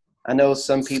agent? I know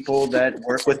some people that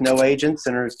work with no agents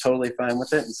and are totally fine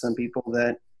with it, and some people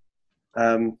that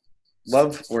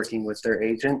love working with their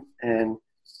agent. And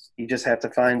you just have to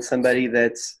find somebody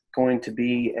that's going to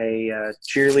be a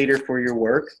cheerleader for your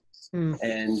work,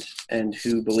 and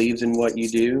who believes in what you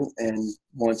do and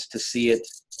wants to see it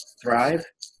thrive.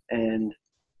 And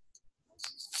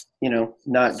you're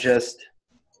not just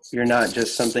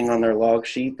something on their log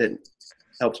sheet that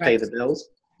helps pay the bills.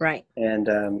 Right. And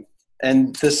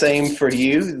the same for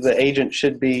you. The agent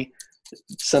should be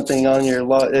something on your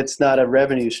log. It's not a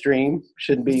revenue stream.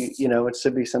 Shouldn't be, it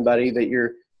should be somebody that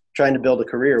you're trying to build a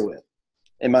career with,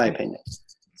 in my opinion.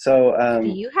 So, do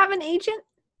you have an agent?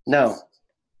 No.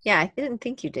 Yeah, I didn't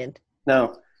think you did.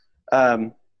 No.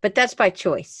 But that's by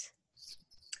choice.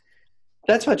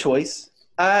 That's my choice.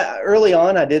 Early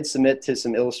on, I did submit to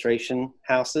some illustration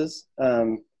houses,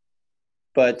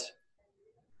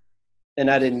 and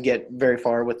I didn't get very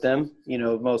far with them.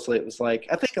 Mostly it was like,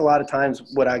 I think a lot of times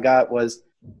what I got was,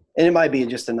 and it might be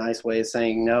just a nice way of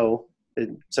saying no,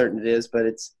 certain it is, but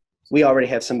we already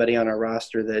have somebody on our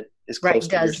roster that is close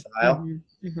to your style,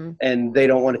 and they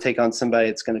don't want to take on somebody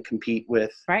that's going to compete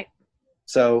with. Right.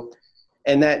 So,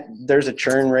 and that there's a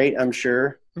churn rate, I'm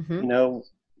sure,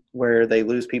 where they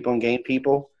lose people and gain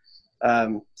people.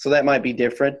 So that might be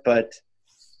different, but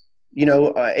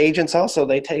agents also,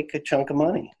 they take a chunk of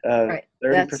money,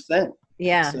 30%.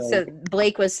 Yeah. So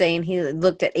Blake was saying he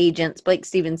looked at agents, Blake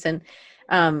Stevenson,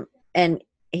 and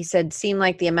he said, seemed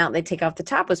like the amount they take off the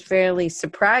top was fairly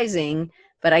surprising,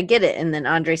 but I get it. And then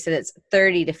Andre said it's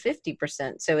 30 to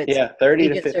 50%. So it's 30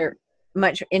 to 50.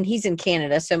 Much, and he's in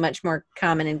Canada, so much more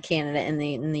common in Canada and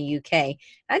in the UK.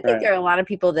 I think there are a lot of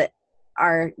people that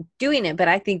are doing it, but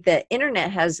I think the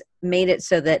internet has made it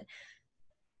so that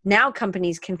now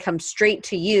companies can come straight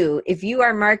to you if you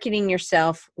are marketing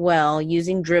yourself well,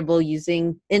 using Dribbble,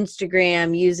 using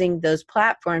Instagram, using those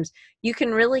platforms. You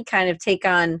can really kind of take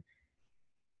on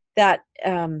that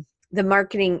the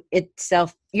marketing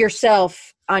itself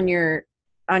yourself on your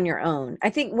own. I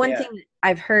think one thing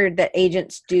I've heard that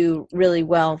agents do really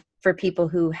well for people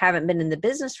who haven't been in the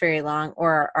business very long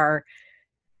or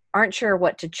aren't sure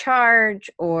what to charge,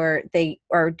 or they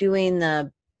are doing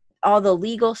all the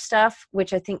legal stuff,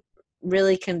 which I think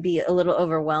really can be a little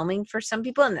overwhelming for some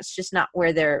people, and that's just not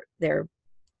where their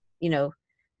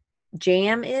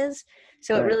jam is.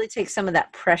 So it really takes some of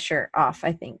that pressure off,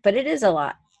 I think. But it is a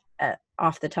lot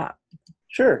off the top.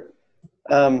 Sure.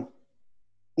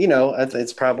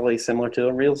 It's probably similar to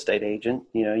a real estate agent.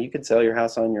 You could sell your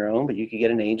house on your own, but you could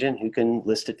get an agent who can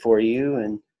list it for you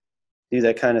and do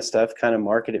that kind of stuff, kind of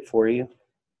market it for you.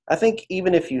 I think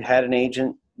even if you had an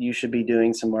agent, you should be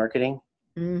doing some marketing.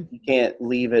 You can't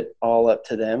leave it all up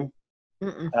to them.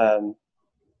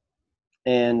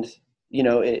 And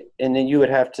then you would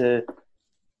have to,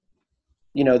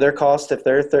 their cost, if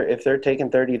they're taking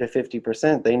 30 to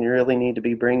 50%, they really need to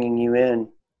be bringing you in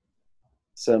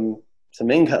some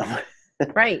income,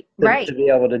 right? to be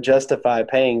able to justify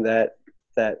paying that.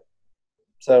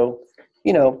 So,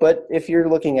 but if you're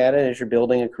looking at it as you're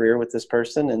building a career with this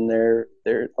person, and they're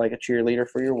like a cheerleader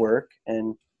for your work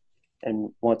and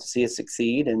want to see it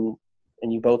succeed, and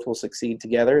you both will succeed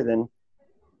together, then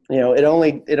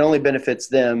it only benefits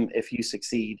them if you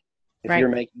succeed. If you're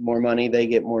making more money, they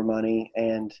get more money,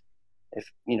 and if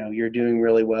you're doing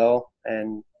really well,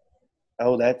 and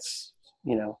that's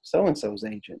so and so's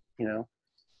agent.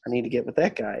 I need to get with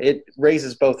that guy. It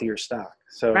raises both of your stock.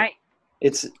 So Right.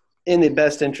 it's in the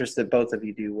best interest that both of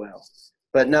you do well.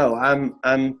 But no, I'm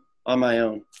on my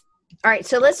own. All right.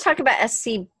 So let's talk about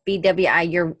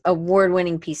SCBWI, your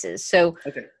award-winning pieces. So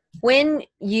Okay. when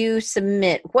you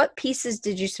submit, what pieces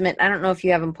did you submit? I don't know if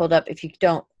you have them pulled up. If you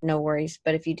don't, no worries.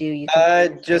 But if you do, you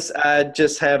can. I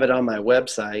just have it on my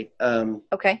website.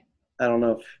 Okay. I don't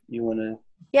know if you want to.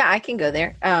 Yeah, I can go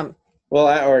there. Well,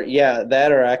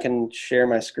 or I can share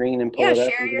my screen and pull it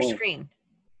up. Share your screen.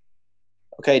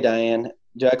 Okay, Diane.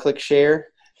 Do I click share?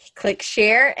 Click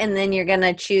share, and then you're going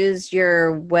to choose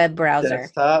your web browser.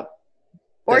 Desktop.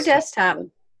 Or desktop.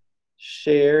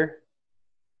 Share.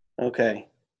 Okay.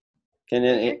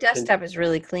 Your desktop is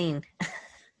really clean.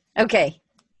 Okay.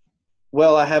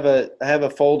 Well, I have a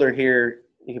folder here.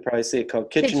 You can probably see it called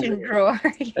Kitchen Drawer.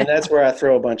 Yeah. And that's where I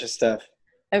throw a bunch of stuff.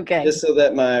 Okay. Just so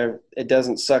that it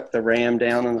doesn't suck the RAM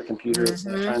down on the computer. Mm-hmm.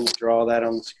 So I'm trying to draw that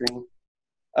on the screen.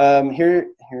 Here's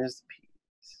the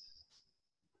piece.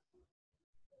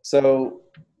 So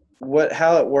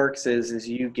how it works is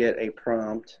you get a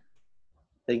prompt.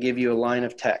 They give you a line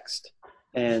of text,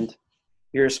 and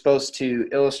you're supposed to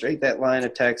illustrate that line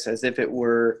of text as if it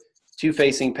were two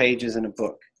facing pages in a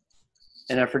book.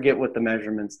 And I forget what the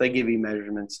measurements. They give you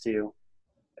measurements too.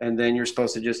 And then you're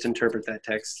supposed to just interpret that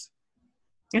text.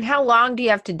 And how long do you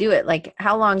have to do it? Like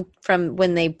how long from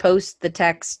when they post the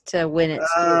text to when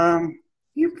it's due?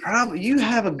 You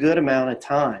have a good amount of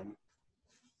time.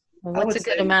 Well, what's a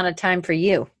good amount of time for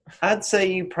you? I'd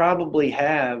say you probably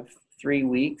have 3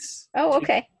 weeks. Oh,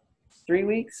 okay. 3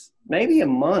 weeks, maybe a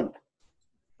month.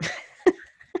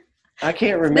 I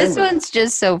can't remember. This one's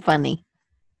just so funny.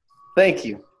 Thank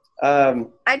you.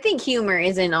 I think humor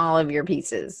is in all of your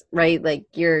pieces, right? Like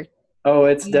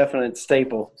it's definite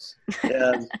staple.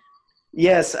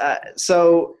 Yes.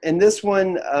 So in this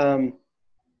one,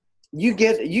 you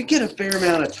get a fair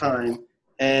amount of time,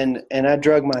 and I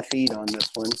drug my feet on this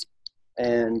one,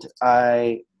 and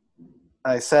I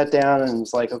sat down and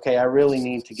was like, okay, I really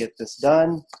need to get this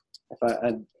done. If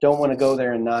I don't want to go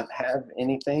there and not have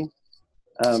anything.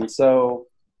 So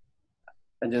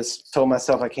I just told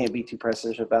myself I can't be too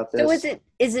precious about this. So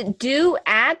is it due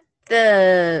at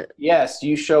the? Yes,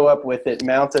 you show up with it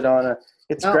mounted on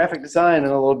it's graphic design in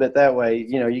a little bit that way.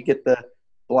 You know, you get the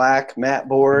black matte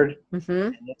board,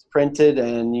 and it's printed,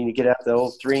 and you get out the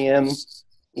old 3M,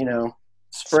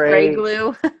 spray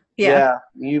glue. Yeah,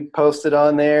 you post it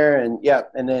on there, and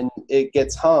then it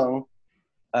gets hung.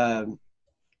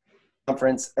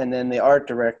 Conference, and then the art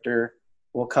director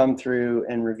will come through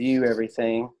and review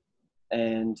everything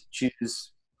and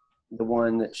choose the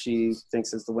one that she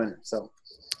thinks is the winner. So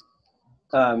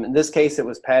in this case, it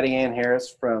was Patty Ann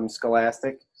Harris from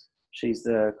Scholastic. She's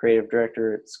the creative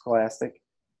director at Scholastic.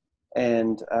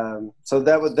 And so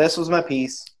this was my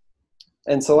piece.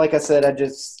 And so, like I said,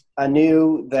 I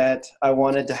knew that I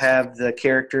wanted to have the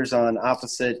characters on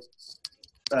opposite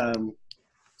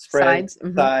sides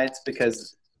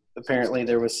because apparently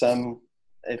there was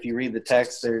if you read the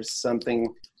text, there's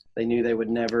something they knew they would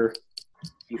never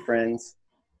be friends.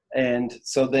 And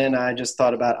so then I just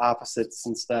thought about opposites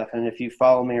and stuff. And if you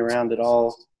follow me around at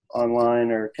all online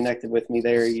or connected with me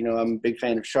there, I'm a big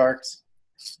fan of sharks.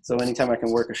 So anytime I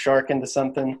can work a shark into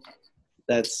something,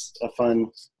 that's a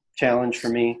fun challenge for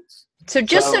me. So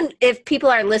if people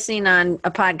are listening on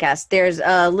a podcast, there's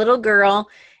a little girl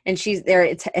and she's there.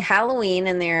 It's Halloween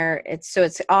and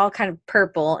it's all kind of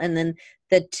purple. And then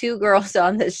the two girls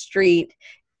on the street,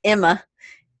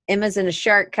 Emma's in a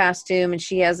shark costume and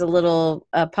she has a little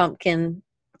pumpkin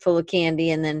full of candy.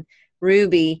 And then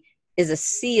Ruby is a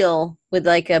seal with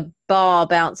like a ball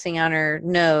bouncing on her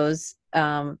nose.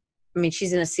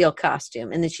 She's in a seal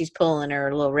costume and then she's pulling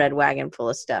her little red wagon full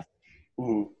of stuff.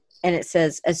 Mm-hmm. And it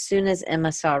says, as soon as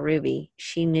Emma saw Ruby,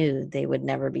 she knew they would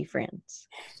never be friends.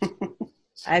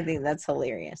 I think that's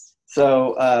hilarious.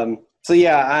 So,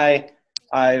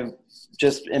 I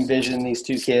just envision these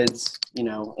two kids,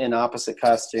 in opposite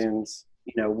costumes.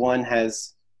 One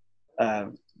has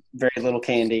very little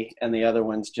candy, and the other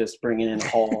one's just bringing in a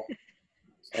haul.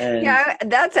 And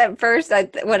that's at first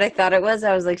what I thought it was.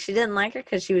 I was like, she didn't like her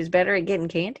because she was better at getting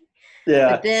candy.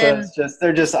 Yeah, so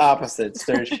they're just opposites.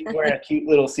 She's wearing a cute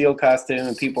little seal costume,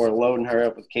 and people are loading her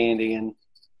up with candy, and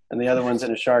the other one's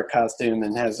in a shark costume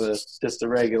and has just a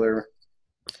regular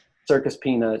circus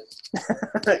peanut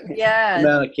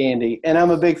amount of candy. And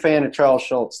I'm a big fan of Charles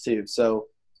Schulz too, so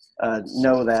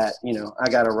know that I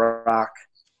got a rock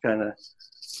kind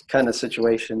of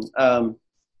situation. And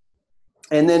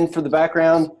then for the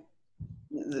background,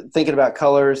 thinking about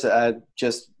colors, I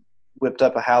just whipped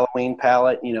up a Halloween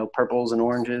palette, purples and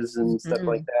oranges and stuff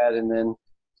like that. And then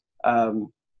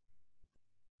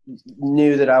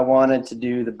knew that I wanted to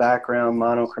do the background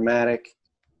monochromatic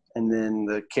and then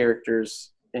the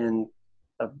characters in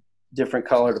a different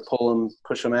color to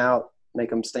push them out, make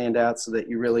them stand out so that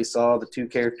you really saw the two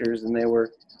characters and they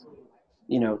were,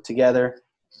 together.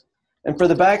 And for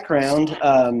the background,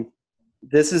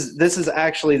 this is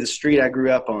actually the street I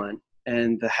grew up on,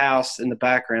 and the house in the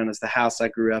background is the house I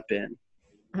grew up in.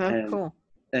 Oh, cool.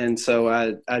 And so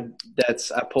I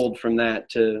pulled from that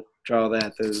to draw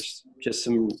that. There's just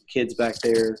some kids back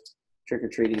there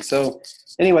trick-or-treating. So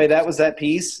anyway, that was that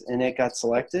piece, and it got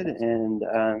selected.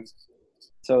 And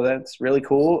so that's really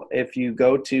cool. If you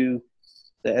go to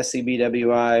the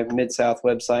SCBWI Mid-South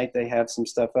website, they have some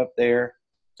stuff up there.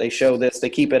 They show this. They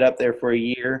keep it up there for a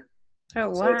year. Oh,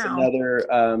 wow. So it's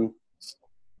another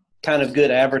kind of good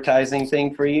advertising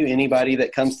thing for you. Anybody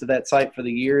that comes to that site for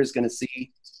the year is going to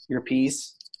see your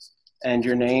piece and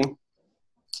your name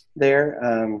there.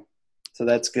 So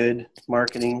that's good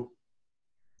marketing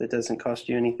that doesn't cost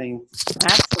you anything.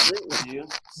 Absolutely.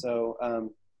 So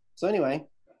anyway,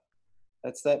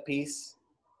 that's that piece.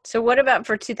 So what about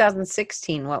for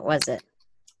 2016? What was it?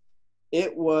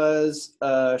 It was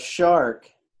a shark.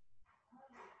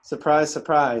 Surprise,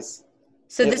 surprise.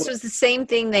 So this was the same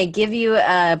thing. They give you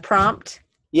a prompt?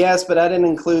 Yes, but I didn't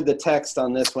include the text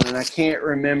on this one, and I can't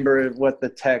remember what the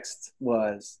text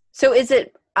was. So is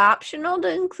it optional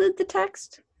to include the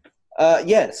text?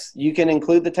 Yes, you can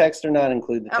include the text or not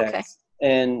include the text.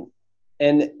 Okay.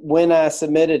 And when I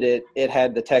submitted it, it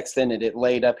had the text in it. It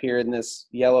laid up here in this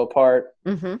yellow part.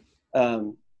 Mm-hmm.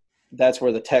 That's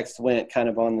where the text went, kind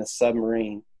of on the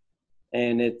submarine.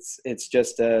 And it's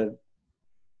just a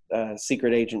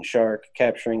secret agent shark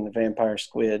capturing the vampire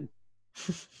squid,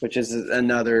 which is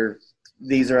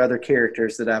these are other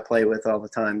characters that I play with all the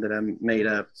time that I made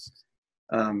up.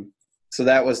 So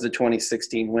that was the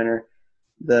 2016 winner.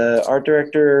 The art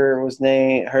director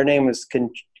her name was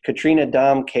Katrina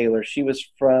Domkaler. She was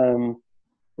from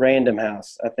Random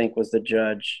House, I think, was the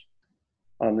judge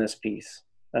on this piece.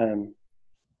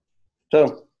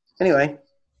 So anyway,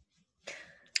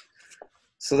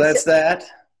 so that's that.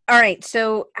 All right.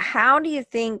 So how do you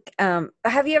think,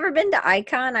 have you ever been to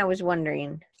Icon? I was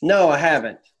wondering. No, I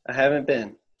haven't. I haven't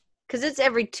been. Because it's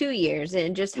every 2 years and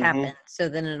it just happened. So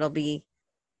then it'll be,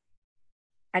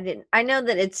 I know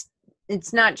that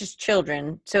it's not just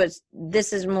children. So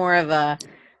this is more of a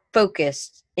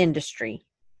focused industry.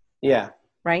 Yeah.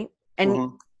 Right.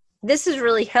 And this has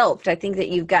really helped. I think that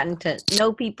you've gotten to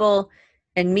know people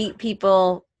and meet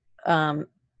people. And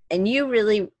you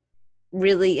really,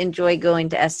 really enjoy going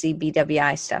to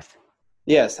SCBWI stuff.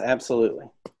 Yes, absolutely.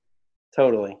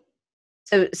 Totally.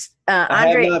 So, Andre, I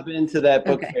have not been to that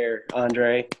book fair,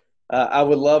 Andre. I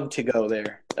would love to go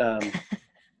there.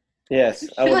 Yes,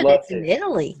 I would love to. It's in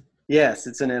Italy. Yes,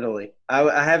 it's in Italy.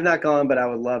 I have not gone, but I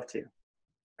would love to.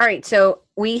 All right, so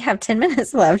we have 10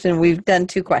 minutes left, and we've done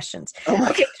 2 questions.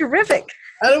 Okay, terrific.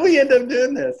 How did we end up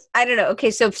doing this? I don't know.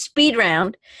 Okay, so speed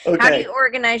round. Okay. How do you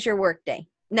organize your workday?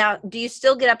 Now, do you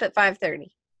still get up at 5:30?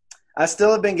 I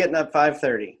still have been getting up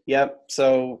 5:30. Yep.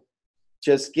 So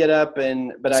just get up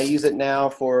but I use it now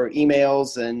for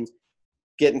emails and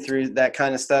getting through that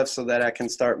kind of stuff so that I can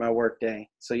start my work day.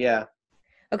 So yeah.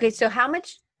 Okay. So how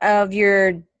much of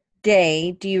your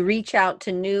day do you reach out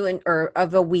to or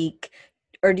of a week,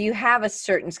 or do you have a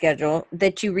certain schedule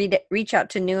that you reach out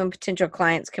to new and potential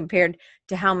clients compared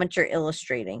to how much you're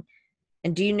illustrating?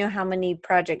 And do you know how many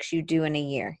projects you do in a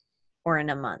year or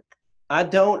in a month?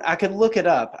 I could look it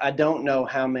up. I don't know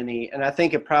how many, and I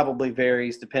think it probably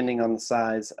varies depending on the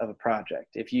size of a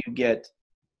project. If you get,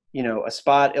 a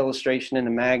spot illustration in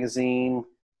a magazine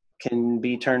can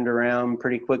be turned around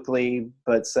pretty quickly,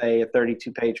 but say a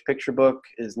 32-page picture book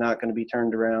is not going to be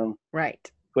turned around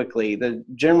quickly. The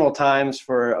general times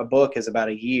for a book is about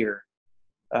a year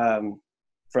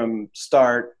from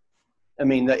start. I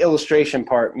mean, the illustration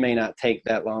part may not take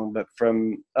that long, but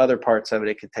from other parts of it,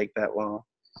 it could take that long.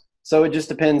 So it just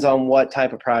depends on what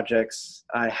type of projects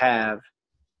I have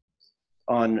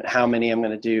on how many I'm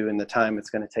going to do and the time it's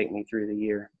going to take me through the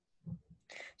year.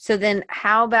 So then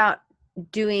how about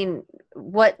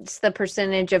what's the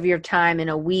percentage of your time in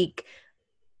a week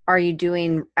are you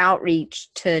doing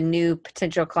outreach to new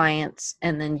potential clients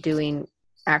and then doing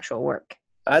actual work?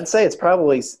 I'd say it's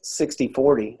probably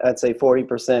 60-40. I'd say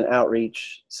 40%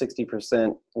 outreach,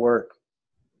 60% work.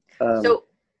 So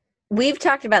we've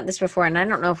talked about this before, and I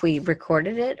don't know if we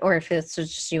recorded it or if it's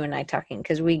just you and I talking,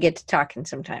 because we get to talking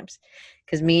sometimes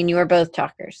because me and you are both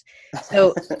talkers.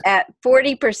 So at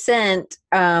 40%,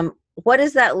 what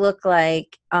does that look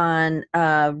like on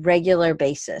a regular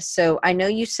basis? So I know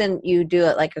you do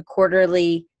it like a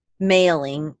quarterly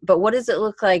mailing, but what does it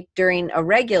look like during a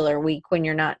regular week when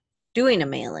you're not doing a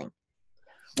mailing?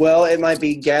 Well, it might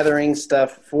be gathering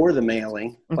stuff for the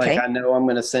mailing. Okay. Like I know I'm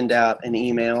going to send out an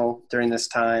email during this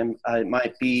time. It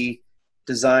might be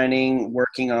designing,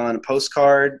 working on a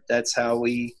postcard. That's how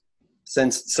we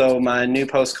so my new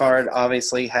postcard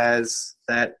obviously has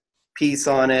that piece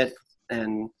on it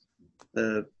and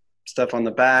the stuff on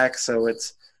the back. So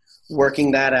it's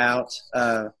working that out,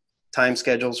 time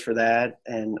schedules for that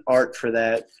and art for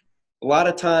that. A lot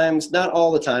of times, not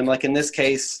all the time, like in this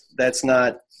case,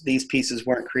 these pieces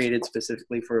weren't created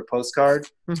specifically for a postcard,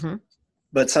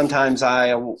 but sometimes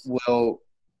I will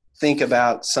think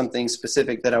about something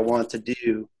specific that I want to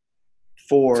do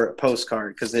for a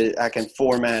postcard because I can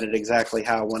format it exactly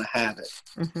how I want to have it.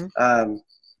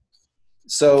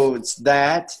 So it's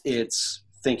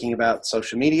thinking about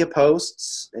social media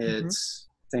posts. It's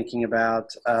thinking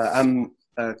about, I'm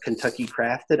a Kentucky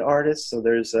crafted artist. So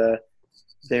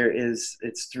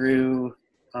it's through,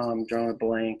 drawing a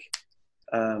blank.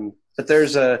 But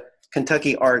there's a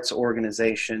Kentucky arts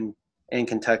organization in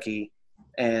Kentucky.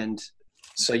 And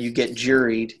so you get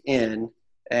juried in,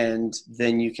 and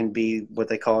then you can be what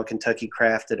they call a Kentucky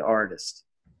crafted artist.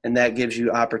 And that gives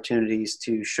you opportunities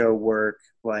to show work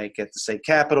like at the state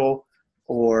capitol,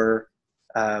 or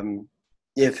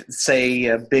if, say,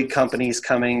 a big company's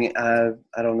coming, I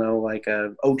don't know, like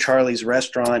O'Charlie's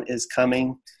restaurant is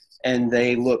coming, and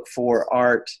they look for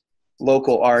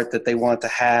local art that they want to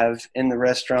have in the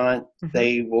restaurant,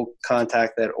 they will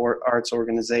contact that arts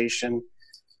organization.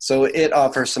 So it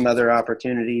offers some other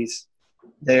opportunities.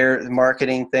 They're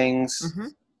marketing things.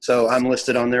 So I'm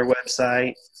listed on their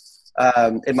website.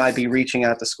 It might be reaching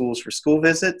out to schools for school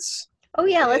visits. Oh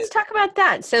yeah, let's talk about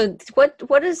that. So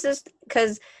what is this?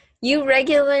 Because you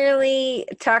regularly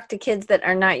talk to kids that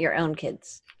are not your own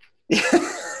kids. It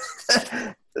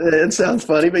sounds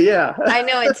funny, but yeah. I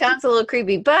know it sounds a little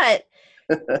creepy, but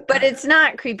it's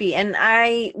not creepy. And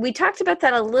we talked about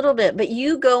that a little bit, but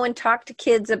you go and talk to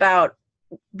kids about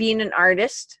being an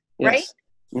artist, right?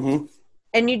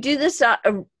 And you do this,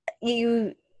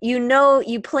 you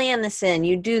plan this in,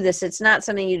 you do this. It's not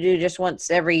something you do just once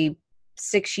every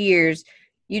 6 years.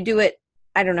 You do it.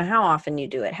 I don't know how often you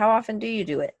do it. How often do you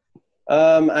do it?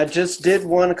 I just did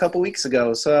one a couple weeks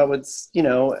ago. So I would,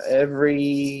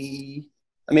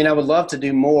 I would love to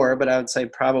do more, but I would say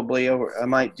probably I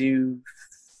might do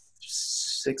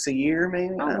 6 a year,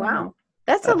 maybe. Oh, wow.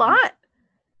 That's a lot.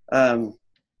 I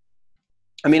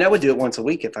would do it once a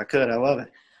week if I could. I love it.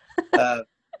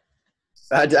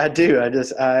 I do. I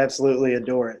absolutely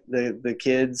adore it. The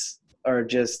kids are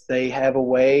they have a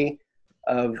way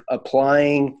of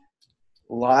applying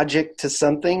logic to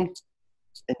something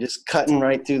and just cutting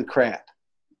right through the crap,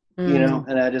 and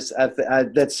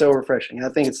that's so refreshing. I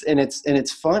think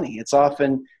it's funny. It's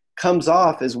often comes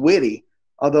off as witty,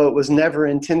 although it was never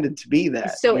intended to be that.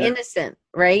 It's so innocent,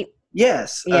 right?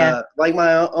 Yes. Yeah. Like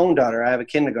my own daughter, I have a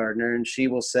kindergartner, and she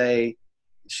will say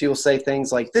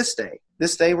things like this day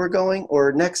we're going,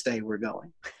 or next day we're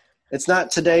going. It's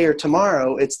not today or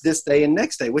tomorrow. It's this day and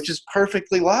next day, which is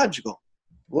perfectly logical.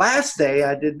 Last day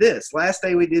I did this. Last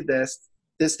day we did this.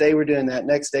 This day we're doing that.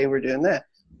 Next day we're doing that.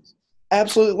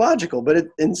 Absolutely logical. But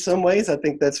in some ways I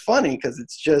think that's funny because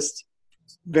it's just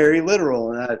very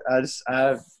literal. And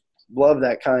I love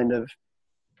that kind of,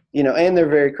 and they're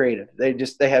very creative.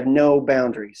 They have no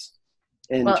boundaries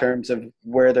in terms of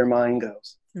where their mind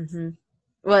goes.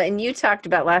 Well, and you talked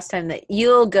about last time that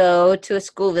you'll go to a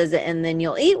school visit and then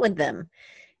you'll eat with them.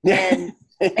 And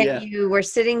you were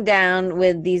sitting down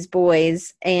with these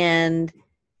boys and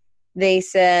they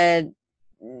said,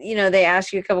 they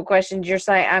asked you a couple questions. You're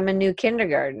saying, I'm a new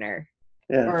kindergartner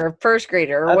or a first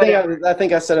grader or whatever. I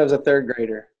think I said I was a third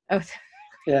grader. Oh,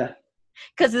 yeah.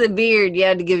 Because of the beard, you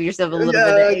had to give yourself a little bit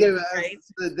of age, right?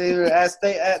 They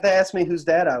asked me whose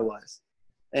dad I was.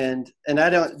 And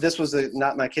this was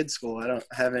not my kid's school. I don't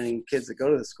have any kids that go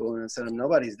to the school. And I said, I'm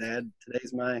nobody's dad.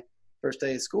 Today's my first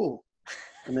day of school.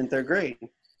 I'm in third grade.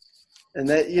 And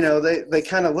they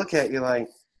kind of look at you like,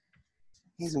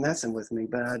 he's messing with me,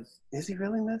 but is he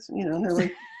really messing? And they're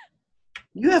like,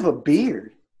 you have a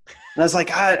beard. And I was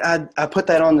like, I put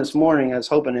that on this morning. I was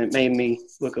hoping it made me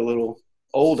look a little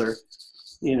older,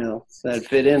 so I'd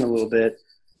fit in a little bit.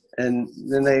 And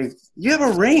then you have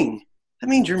a ring. That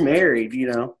means you're married,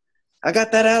 I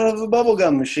got that out of a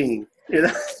bubblegum machine,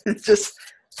 It's just,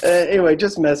 anyway,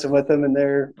 just messing with them. And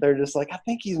they're just like, I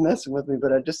think he's messing with me,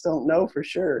 but I just don't know for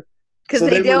sure. Because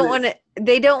they don't want to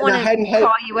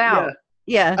call you out.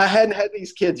 Yeah. I hadn't had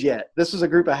these kids yet. This was a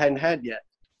group I hadn't had yet.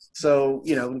 So,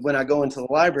 when I go into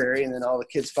the library and then all the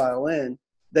kids file in,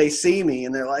 they see me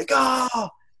and they're like, oh,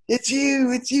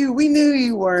 it's you. We knew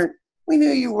you weren't.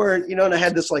 And I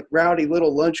had this like rowdy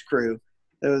little lunch crew.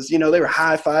 It was, they were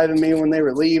high-fiving me when they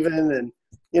were leaving, and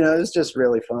it was just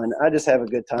really fun. I just have a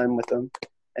good time with them,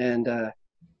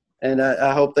 and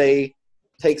I hope they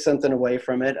take something away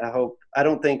from it. I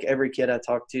don't think every kid I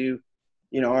talk to,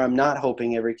 or I'm not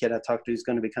hoping every kid I talk to is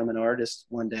going to become an artist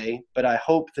one day, but I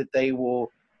hope that they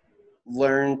will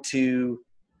learn to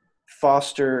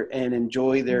foster and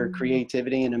enjoy their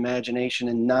creativity and imagination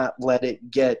and not let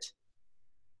it get,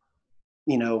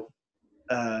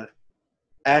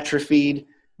 atrophied,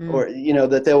 or,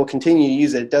 that they will continue to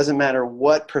use it. It doesn't matter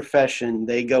what profession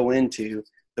they go into,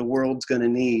 the world's going to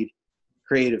need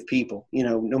creative people,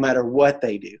 no matter what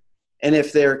they do. And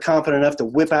if they're confident enough to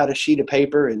whip out a sheet of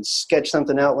paper and sketch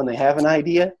something out when they have an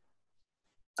idea,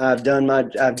 I've done my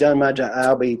job.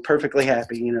 I'll be perfectly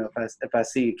happy, if I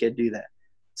see a kid do that.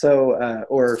 So,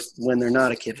 or when they're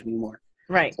not a kid anymore.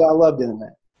 Right. So I love doing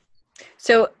that.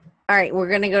 So, all right, we're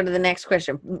going to go to the next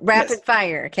question. Rapid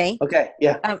fire, okay? Okay,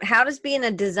 yeah. How does being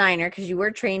a designer, because you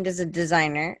were trained as a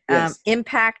designer,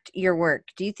 impact your work?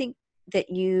 Do you think that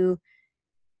you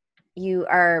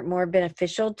are more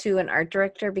beneficial to an art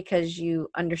director because you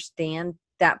understand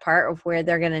that part of where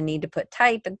they're going to need to put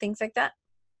type and things like that?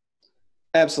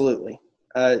 Absolutely.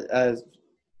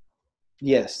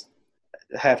 Yes,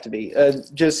 have to be.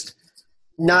 Just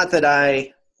not that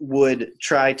I would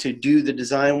try to do the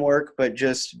design work, but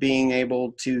just being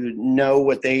able to know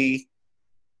what they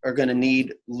are going to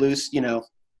need loose,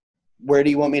 where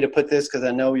do you want me to put this? Because I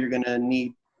know you're going to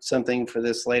need something for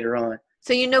this later on.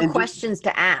 So questions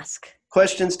to ask.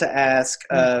 Questions to ask,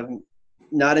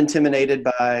 not intimidated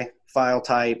by file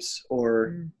types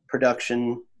or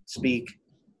production speak,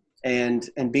 and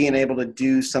being able to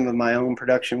do some of my own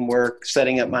production work,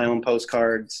 setting up my own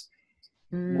postcards,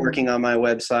 working on my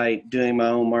website, doing my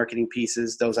own marketing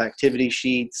pieces, those activity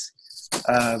sheets,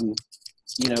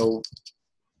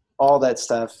 all that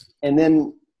stuff. And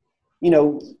then,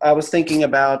 I was thinking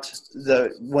about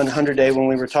the 100 day when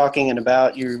we were talking and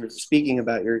about you speaking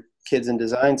about your kids in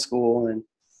design school, and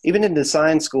even in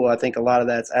design school, I think a lot of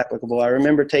that's applicable. I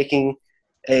remember taking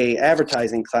a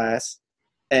advertising class,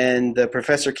 and the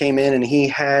professor came in and he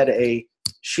had a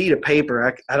sheet of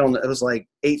paper. I don't know, it was like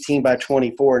 18 by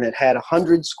 24, and it had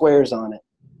 100 squares on it.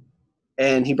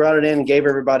 And he brought it in and gave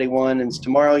everybody one. And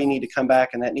tomorrow you need to come back,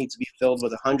 and that needs to be filled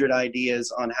with 100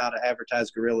 ideas on how to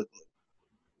advertise Gorilla Glue.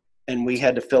 And we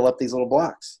had to fill up these little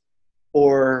blocks.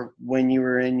 Or when you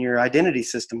were in your identity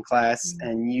system class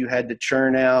and you had to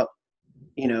churn out,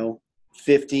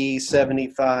 50,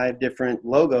 75 different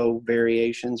logo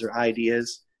variations or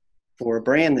ideas for a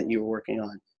brand that you were working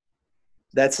on.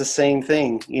 That's the same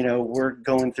thing. We're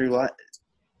going through,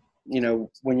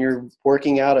 when you're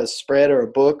working out a spread or a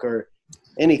book or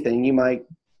anything, you might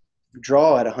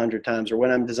draw it 100 times. Or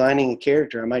when I'm designing a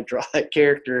character, I might draw that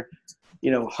character,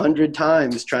 100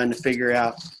 times, trying to figure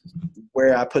out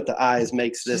where I put the eyes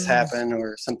makes this happen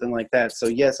or something like that. So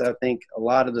yes, I think a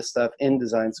lot of the stuff in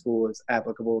design school is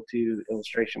applicable to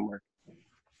illustration work.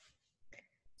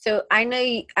 So I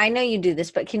know you do this,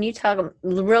 but can you talk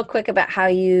real quick about how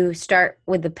you start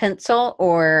with the pencil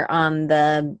or on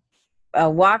the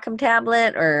Wacom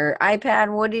tablet or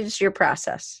iPad? What is your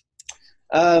process?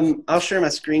 I'll share my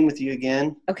screen with you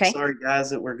again. Okay. Sorry,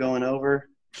 guys, that we're going over.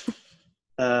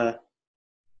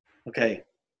 Okay.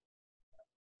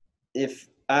 If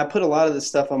I put a lot of this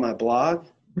stuff on my blog,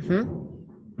 will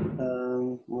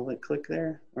it click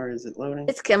there, or is it loading?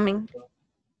 It's coming.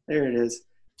 There it is.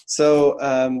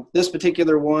 So this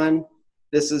particular one,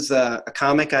 this is a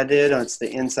comic I did. It's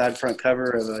the inside front cover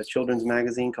of a children's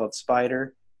magazine called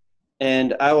Spider.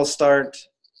 And I will start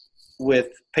with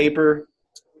paper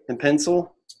and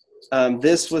pencil.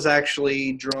 This was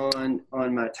actually drawn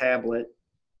on my tablet,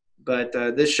 but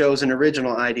this shows an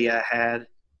original idea I had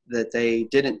that they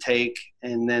didn't take,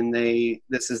 and then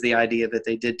this is the idea that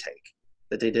they did take,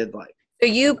 that they did like. So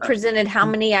you presented how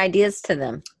many ideas to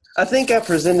them? I think I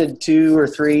presented 2 or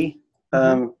 3.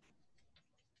 So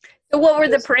what were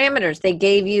the parameters they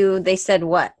gave you? They said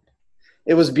what?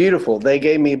 It was beautiful. They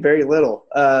gave me very little.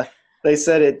 They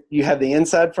said you have the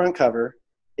inside front cover.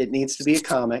 It needs to be a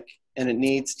comic, and it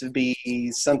needs to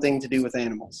be something to do with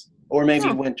animals, or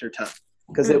maybe winter time,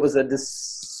 because it was a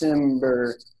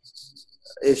December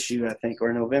issue, I think, or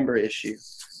a November issue.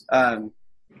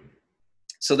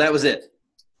 So that was it.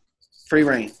 Free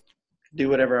reign. Do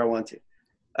whatever I want to.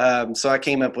 So I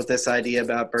came up with this idea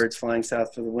about birds flying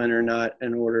south for the winter, not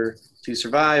in order to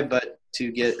survive, but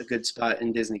to get a good spot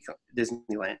in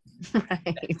Disneyland.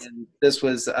 Right. And this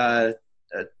was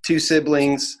 2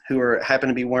 siblings who happen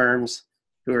to be worms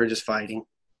who are just fighting,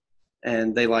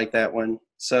 and they like that one.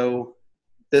 So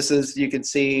this is, you can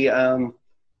see,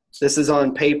 this is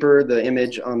on paper. The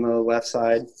image on the left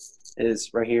side is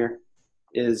right here,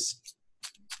 is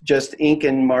just ink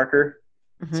and marker.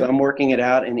 Mm-hmm. So I'm working it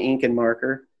out in ink and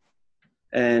marker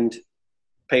and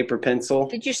paper pencil.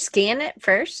 Did you scan it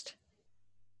first?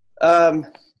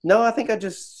 No, I think I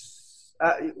just,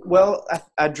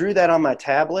 I drew that on my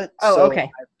tablet. Oh, so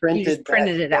okay. You just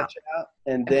printed it out.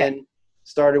 And then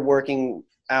started working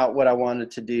out what I wanted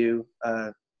to do,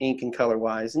 ink and color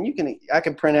wise. And I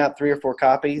can print out 3 or 4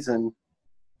 copies and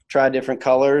try different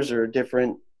colors or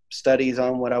different studies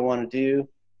on what I want to do,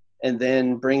 and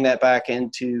then bring that back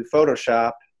into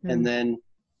Photoshop. And then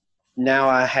now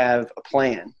I have a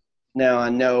plan. Now I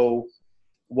know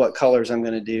what colors I'm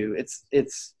going to do. It's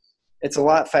a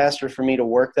lot faster for me to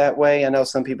work that way. I know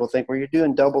some people think, well, you're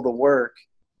doing double the work,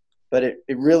 but it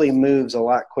really moves a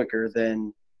lot quicker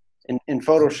than in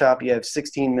Photoshop. You have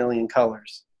 16 million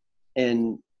colors.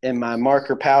 In my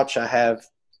marker pouch, I have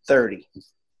 30,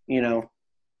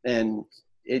 and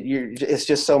it's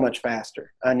just so much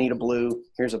faster. I need a blue.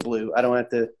 Here's a blue. I don't have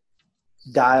to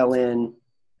dial in,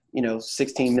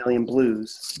 16 million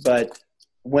blues. But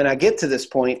when I get to this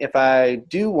point, if I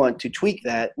do want to tweak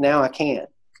that, now I can.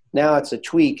 Now it's a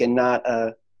tweak and not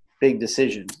a big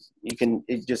decision.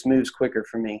 It just moves quicker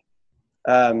for me.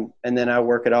 And then I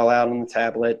work it all out on the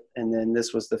tablet. And then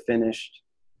this was the finished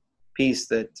piece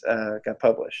that got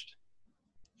published.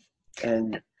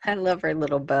 And I love her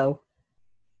little bow.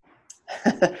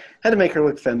 had to make her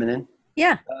look feminine.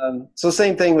 Yeah. So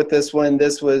same thing with this one.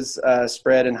 This was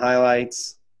spread and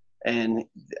highlights, and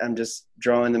I'm just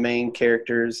drawing the main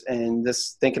characters and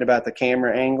this thinking about the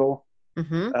camera angle,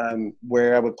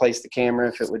 where I would place the camera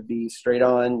if it would be straight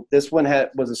on. This one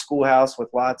was a schoolhouse with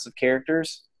lots of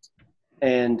characters,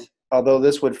 and although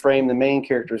this would frame the main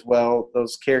characters well,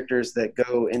 those characters that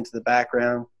go into the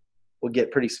background will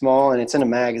get pretty small, and it's in a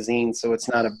magazine, so it's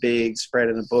not a big spread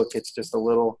in the book. It's just a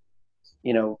little,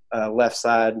 left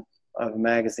side of a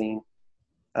magazine.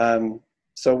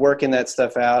 So working that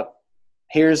stuff out.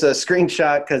 Here's a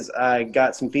screenshot because I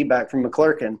got some feedback from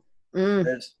McClurkin.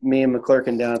 There's me and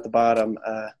McClurkin down at the bottom.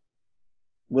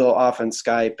 We'll often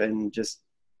Skype and just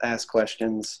ask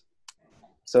questions.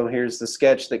 So here's the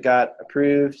sketch that got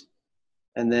approved.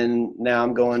 And then now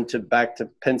I'm going back to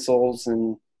pencils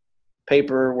and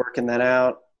paper, working that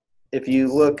out. If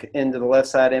you look into the left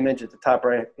side image at the top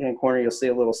right hand corner, you'll see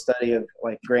a little study of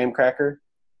like graham cracker.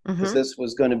 Because this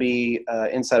was going to be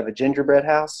inside of a gingerbread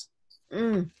house.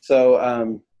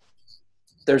 So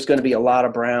there's going to be a lot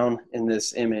of brown in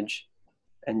this image.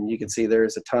 And you can see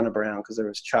there's a ton of brown because there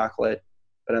was chocolate.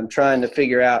 But I'm trying to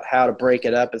figure out how to break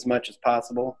it up as much as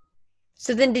possible.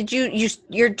 So then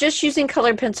you're just using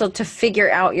colored pencil to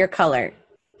figure out your color?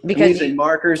 Because I'm using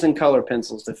markers and color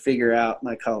pencils to figure out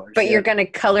my colors. But you're going to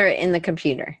color it in the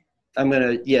computer? I'm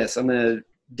going to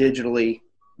digitally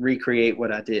recreate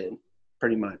what I did,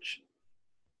 pretty much.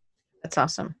 That's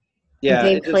awesome. Yeah.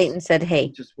 Dave Clayton said, hey.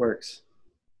 It just works.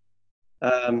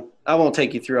 I won't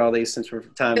take you through all these since we're for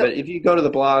time, but if you go to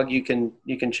the blog, you can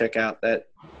check out that.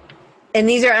 And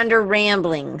these are under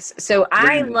ramblings. So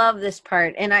I love this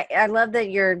part. And I love that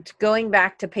you're going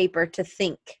back to paper to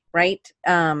think, right?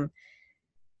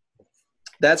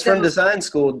 That's from design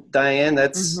school, Diane.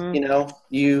 That's, at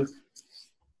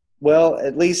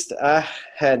least I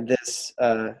had this,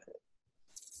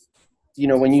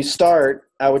 when you start,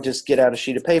 I would just get out a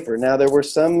sheet of paper. Now there were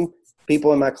some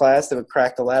people in my class that would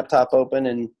crack the laptop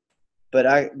open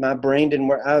but my brain didn't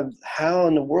work. How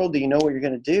in the world do you know what you're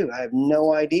going to do? I have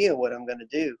no idea what I'm going to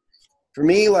do. For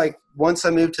me, like once I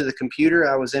moved to the computer,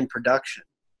 I was in production.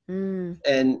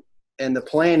 And the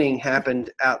planning happened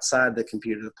outside the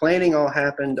computer. The planning all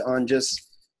happened on just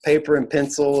paper and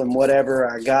pencil and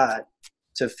whatever I got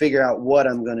to figure out what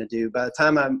I'm going to do. By the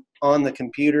time I'm on the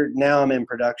computer, now I'm in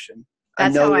production.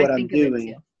 That's I know how what I I'm think of it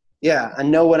doing. too. Yeah, I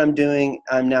know what I'm doing.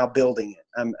 I'm now building it.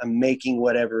 I'm making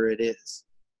whatever it is.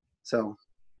 So,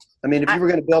 I mean, if you were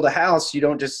going to build a house, you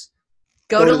don't just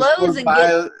go to Lowe's and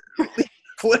buy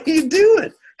what are you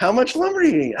doing? How much lumber do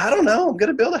you need? I don't know. I'm going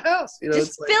to build a house.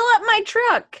 Just fill up my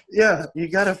truck. Yeah, you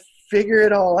got to figure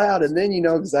it all out, and then you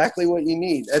know exactly what you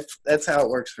need. That's how it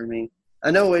works for me.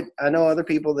 I know other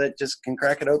people that just can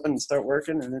crack it open and start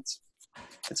working, and it's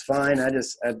fine.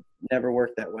 I've never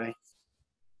worked that way.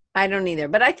 I don't either,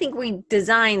 but I think we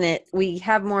design it. We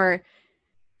have more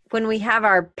when we have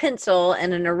our pencil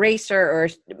and an eraser or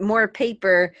more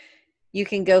paper. You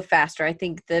can go faster. I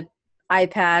think the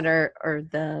iPad or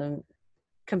the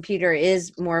computer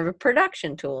is more of a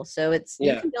production tool. So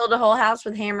you can build a whole house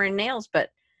with hammer and nails, but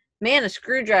Man, a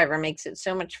screwdriver makes it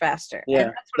so much faster. Yeah,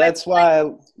 And that's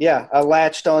why. I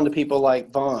latched on to people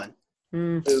like Vaughn,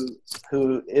 Mm.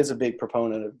 who is a big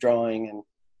proponent of drawing.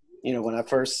 And when I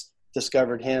first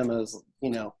discovered him, I was,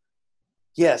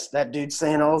 yes, that dude's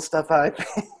saying all the stuff I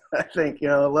think.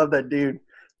 I love that dude,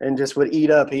 and just would eat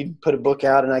up. He'd put a book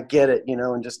out, and I get it,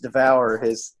 and just devour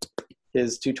his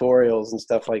tutorials and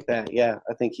stuff like that. Yeah,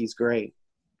 I think he's great.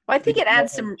 Well, I think it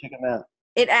adds check him out.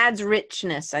 It adds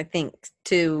richness, I think,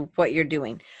 to what you're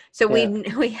doing. So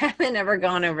we haven't ever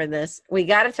gone over this. We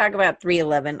got to talk about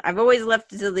 311. I've always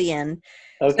left it to the end.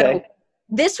 Okay. So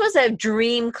this was a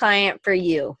dream client for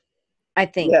you, I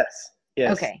think. Yes.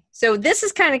 Okay. So this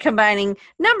is kind of combining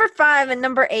number 5 and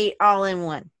number 8 all in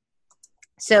one.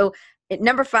 So at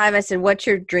number 5, I said, what's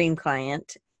your dream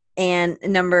client? And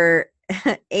number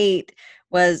 8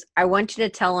 was, I want you to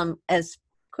tell them as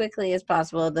quickly as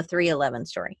possible the 311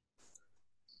 story.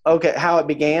 Okay, how it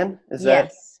began? Is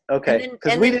yes. that okay?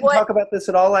 Because we didn't talk about this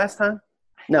at all last time.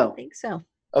 No, I don't think so.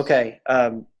 Okay.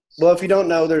 Well, if you don't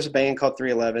know, there's a band called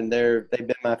 311. They've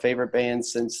been my favorite band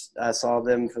since I saw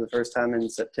them for the first time in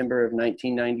September of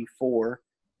 1994,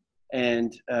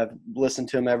 and I've listened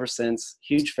to them ever since.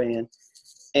 Huge fan.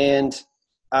 And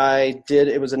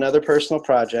it was another personal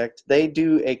project. They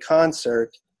do a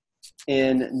concert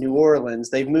in New Orleans.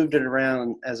 They've moved it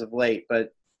around as of late,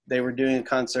 but they were doing a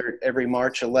concert every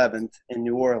March 11th in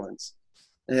New Orleans.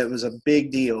 And it was a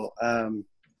big deal.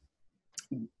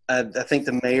 I think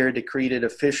the mayor decreed it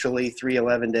officially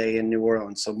 311 Day in New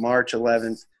Orleans. So March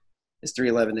 11th is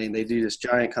 311 Day, and they do this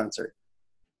giant concert.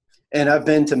 And I've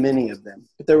been to many of them.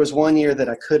 But there was one year that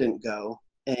I couldn't go.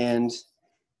 And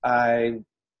I,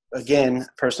 again,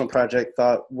 personal project,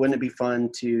 thought, wouldn't it be fun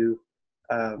to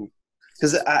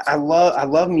because I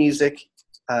love music.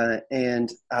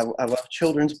 And I love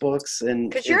children's books, and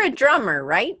because you're a drummer,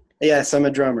 right? Yes, I'm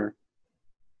a drummer,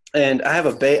 and I have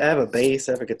a bass,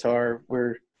 I have a guitar.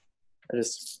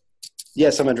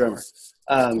 Yes, I'm a drummer.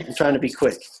 I'm trying to be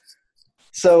quick.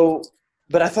 So,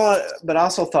 but I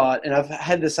also thought, and I've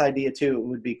had this idea too. It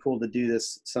would be cool to do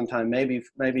this sometime, maybe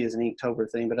as an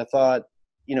Inktober thing. But I thought,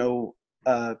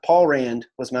 Paul Rand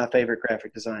was my favorite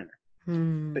graphic designer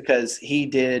because he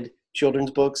did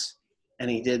children's books. And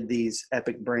he did these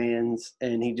epic brands,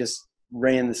 and he just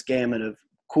ran this gamut of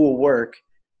cool work.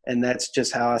 And that's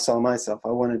just how I saw myself. I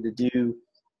wanted to do,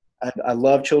 I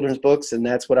love children's books, and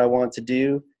that's what I want to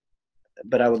do.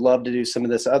 But I would love to do some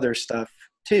of this other stuff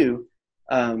too.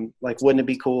 Like, wouldn't it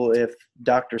be cool if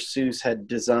Dr. Seuss had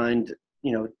designed,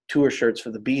 tour shirts for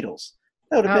the Beatles?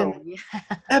 That would have been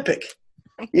epic.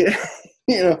 Yeah.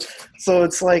 So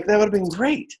it's like, that would have been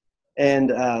great.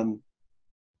 And,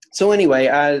 so anyway,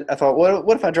 I thought,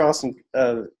 what if I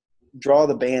draw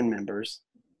the band members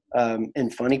in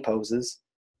funny poses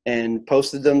and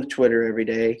posted them to Twitter every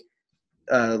day,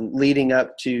 leading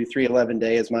up to 311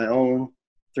 Day as my own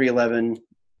 311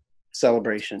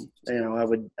 celebration. I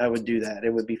would do that.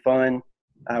 It would be fun.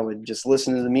 I would just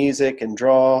listen to the music and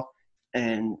draw,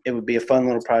 and it would be a fun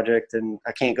little project. And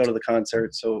I can't go to the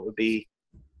concert, so it would be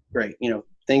great.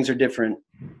 Things are different.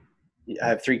 I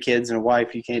have 3 kids and a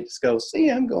wife. You can't just go,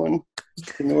 see, I'm going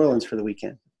to New Orleans for the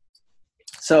weekend.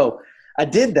 So I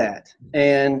did that,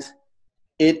 and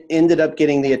it ended up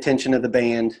getting the attention of the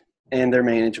band and their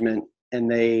management, and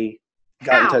they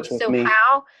got in touch with me. So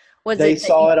how was they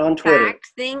saw it on Twitter.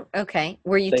 Thing? Okay.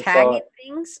 Were you tagging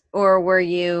things, or were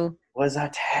you? Was I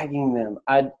tagging them?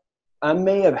 I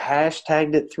may have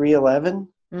hashtagged it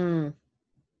 311.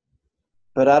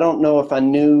 But I don't know if I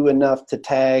knew enough to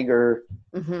tag or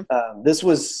this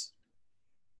was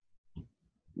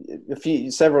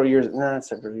several years,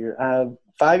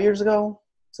 5 years ago,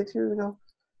 6 years ago.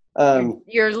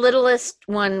 Your littlest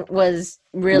one was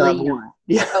really not born.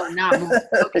 Yeah. Oh, not born.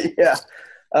 Okay. Yeah.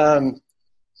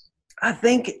 I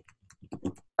think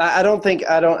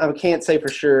I can't say for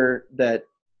sure that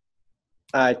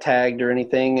I tagged or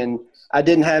anything, and I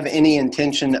didn't have any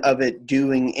intention of it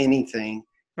doing anything.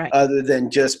 Right. Other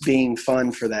than just being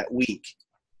fun for that week.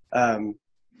 And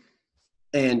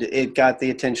it got the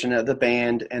attention of the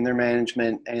band and their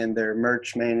management and their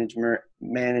merch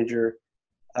manager.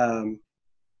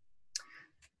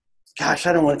 Gosh,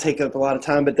 I don't want to take up a lot of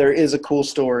time, but there is a cool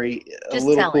story,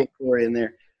 cool story in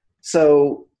there.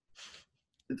 So,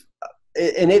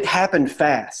 and it happened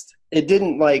fast. It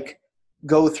didn't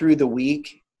go through the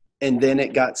week and then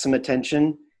it got some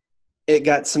attention. It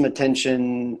got some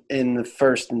attention in the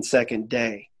first and second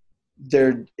day.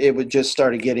 It would just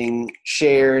started getting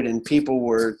shared, and people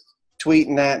were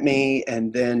tweeting at me,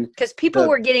 and then because people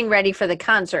were getting ready for the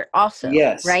concert, also.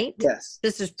 Yes, right. Yes,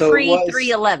 this is pre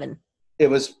 311. It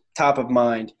was top of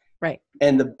mind, right?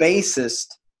 And the bassist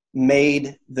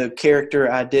made the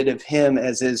character I did of him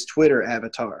as his Twitter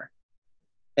avatar.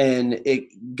 And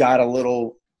it got a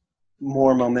little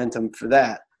more momentum for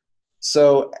that.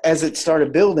 So as it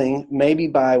started building, maybe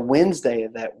by Wednesday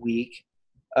of that week,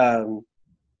 my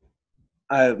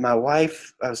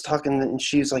wife, I was talking, and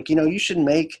she was like, you should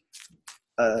make,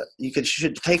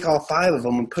 should take all 5 of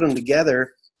them and put them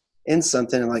together in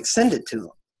something and like send it to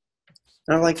them.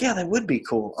 And I'm like, yeah, that would be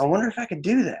cool. I wonder if I could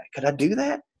do that. Could I do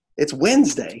that? It's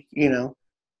Wednesday,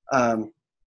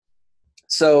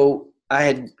 So I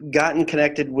had gotten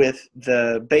connected with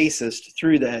the bassist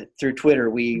through Twitter.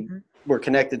 We were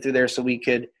connected through there so we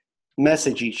could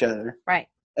message each other. Right.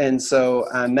 And so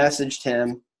I messaged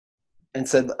him and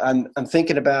said, I'm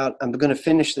going to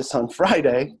finish this on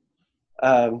Friday.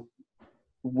 Could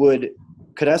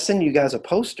I send you guys a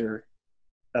poster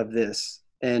of this?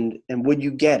 And would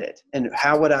you get it? And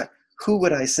who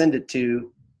would I send it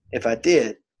to if I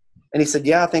did? And he said,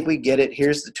 yeah, I think we get it.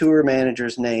 Here's the tour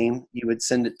manager's name. You would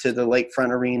send it to the Lakefront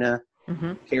Arena,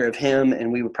 care of him,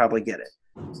 and we would probably get it.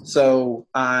 So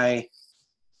as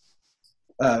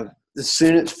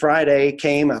soon as Friday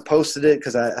came, I posted it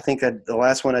because I think the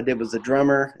last one I did was the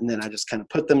drummer, and then I just kind of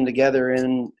put them together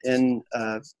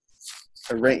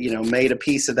made a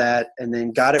piece of that, and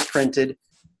then got it printed,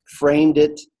 framed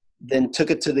it, then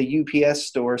took it to the UPS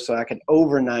store so I could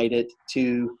overnight it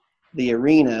to the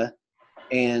arena.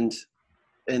 And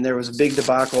there was a big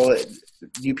debacle.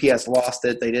 UPS lost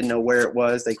it. They didn't know where it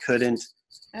was. They couldn't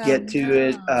get to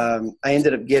it. I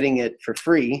ended up getting it for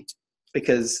free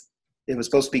because it was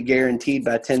supposed to be guaranteed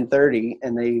by 10:30,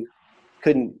 and they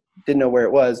didn't know where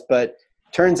it was. But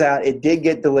turns out it did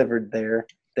get delivered there.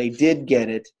 They did get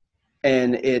it,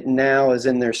 and it now is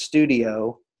in their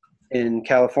studio in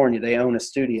California. They own a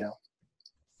studio.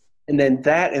 And then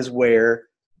that is where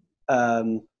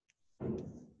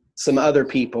some other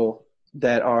people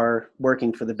that are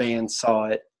working for the band saw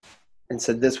it and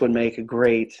said this would make a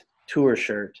great tour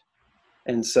shirt.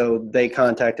 And so they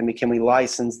contacted me, can we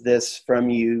license this from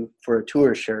you for a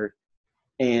tour shirt?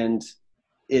 And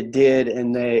it did.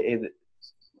 And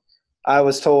I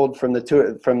was told from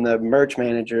the merch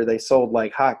manager, they sold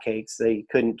like hotcakes. They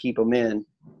couldn't keep them in.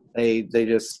 They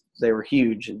were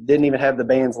huge. Didn't even have the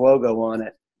band's logo on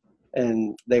it,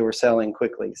 and they were selling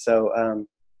quickly. So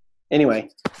anyway,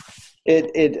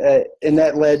 and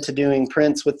that led to doing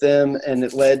prints with them, and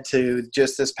it led to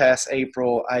just this past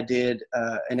April, I did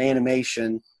an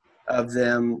animation of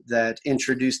them that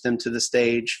introduced them to the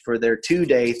stage for their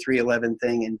 2-day 311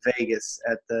 thing in Vegas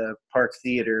at the Park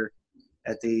Theater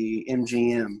at the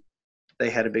MGM. They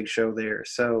had a big show there.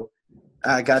 So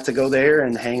I got to go there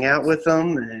and hang out with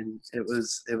them, and it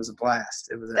was a blast.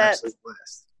 It was an absolute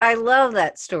blast. I love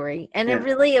that story. And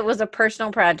it was a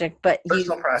personal project, but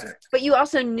you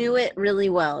also knew it really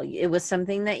well. It was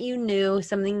something that you knew,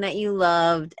 something that you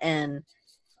loved, and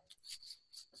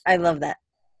I love that.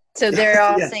 So they're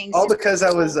all saying all because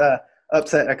I was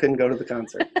upset I couldn't go to the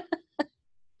concert.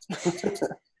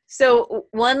 So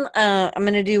I'm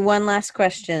going to do one last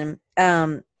question.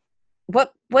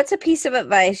 What's a piece of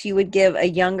advice you would give a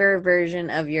younger version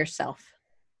of yourself?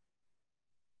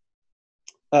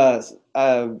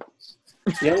 Younger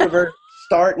version,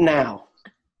 start now.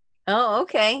 Oh,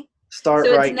 okay. Start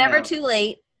right now. So it's never too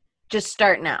late. Just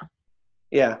start now.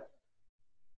 Yeah.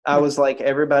 I was like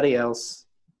everybody else,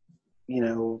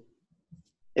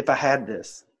 if I had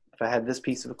this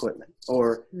piece of equipment,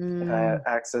 or if I had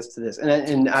access to this,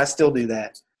 and I still do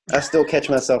that. I still catch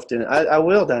myself doing it. I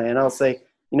will, Diane. I'll say,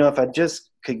 if I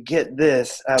just could get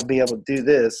this, I'll be able to do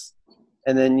this.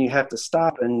 And then you have to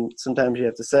stop, and sometimes you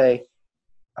have to say,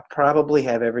 I probably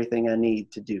have everything I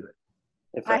need to do it.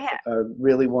 If I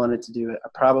really wanted to do it, I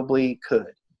probably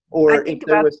could. Or if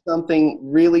there was something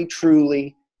really,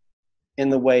 truly in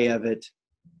the way of it,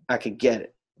 I could get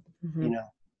it,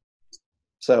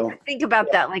 So I think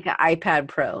about that like an iPad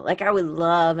Pro. Like I would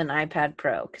love an iPad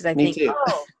Pro because I think,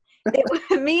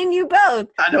 me and you both.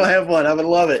 I don't have one. I would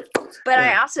love it. But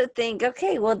I also think,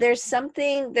 okay, well, there's some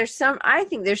reason,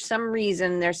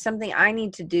 there's something I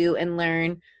need to do and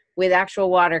learn with actual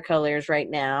watercolors right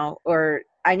now, or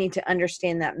I need to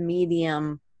understand that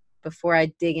medium before I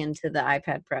dig into the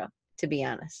iPad Pro, to be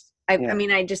honest. I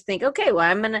mean, I just think, okay,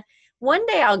 well, one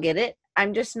day I'll get it.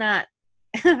 I'm just not,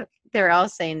 they're all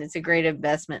saying it's a great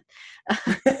investment.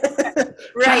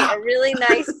 Right. A really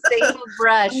nice stable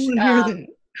brush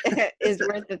is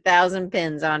worth 1,000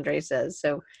 pins, Andre says.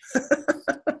 So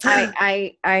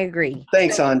I agree.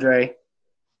 Thanks, Andre.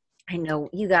 I know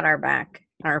you got our back,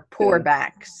 our poor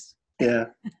backs. Yeah.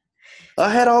 I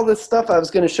had all this stuff I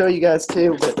was going to show you guys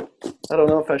too, but I don't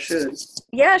know if I should.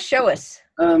 Yeah, show us.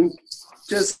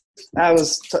 Just I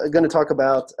was going to talk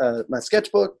about my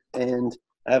sketchbook, and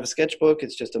I have a sketchbook.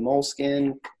 It's just a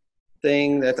moleskin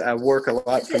thing that I work a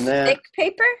lot Is from it that. thick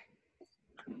paper?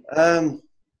 I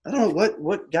don't know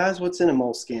what's in a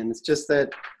moleskin. It's just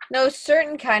that. No,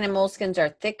 certain kind of moleskins are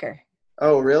thicker.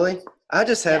 Oh, really? I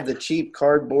just have the cheap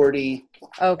cardboardy,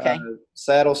 Okay.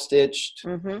 saddle stitched.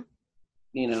 Mm-hmm.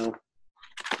 You know,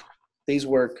 these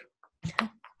work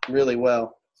really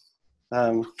well.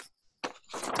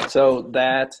 So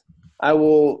that I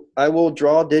will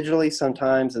draw digitally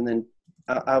sometimes, and then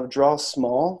I'll draw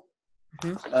small.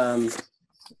 Mm-hmm.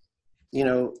 You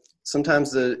know,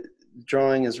 sometimes the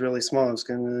drawing is really small. I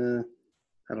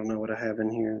don't know what I have in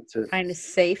here. Kind of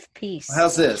safe piece.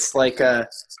 How's this? Like, oh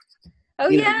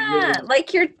yeah,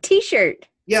 like your T-shirt.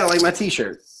 Yeah, like my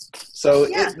T-shirt. So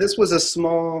this was a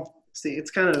small. See,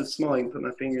 it's kind of small. You can put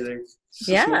my finger there.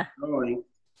 Yeah. Drawing.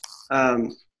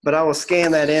 But I will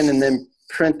scan that in and then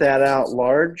print that out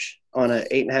large on a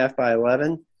 8.5 by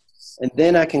 11, and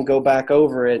then I can go back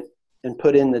over it and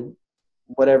put in the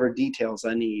whatever details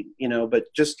I need. You know, but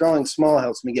just drawing small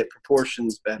helps me get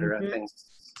proportions better. I think.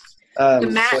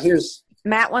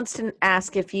 Matt wants to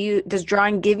ask does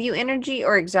drawing give you energy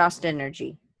or exhaust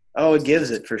energy? Oh, it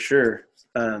gives it for sure.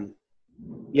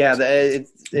 It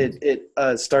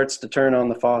starts to turn on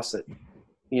the faucet.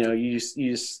 You know, you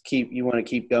want to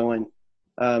keep going.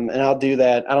 And I'll do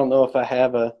that. I don't know if I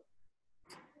have a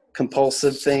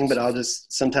compulsive thing, but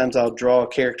sometimes I'll draw a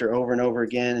character over and over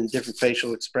again in different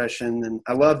facial expression. And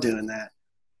I love doing that.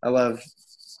 I love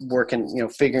working,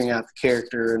 figuring out the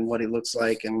character and what he looks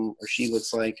like or she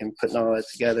looks like and putting all that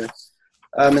together.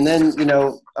 And then,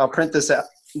 I'll print this out.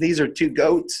 These are two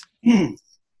goats. Ooh,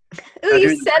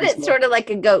 you said it sort of like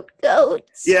a goat.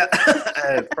 Goats. Yeah.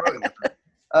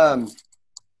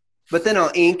 But then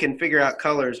I'll ink and figure out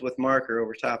colors with marker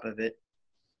over top of it.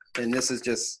 And this is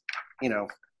just,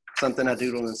 something I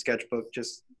doodled in a sketchbook.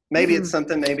 Just maybe it's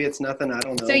something, maybe it's nothing. I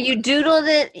don't know. So you doodled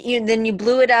it, then you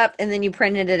blew it up, and then you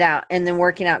printed it out, and then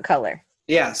working out color.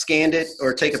 Yeah, scanned it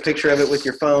or take a picture of it with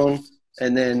your phone,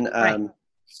 and then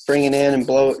bring it in and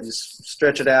blow it, just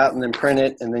stretch it out, and then print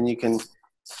it, and then you can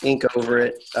ink over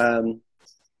it.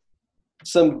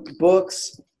 Some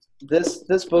books.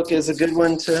 This book is a good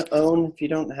one to own if you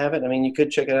don't have it. I mean, you could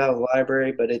check it out at the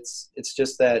library, but it's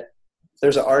just that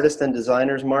there's an artist and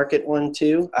designers market one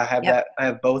too. I have that. I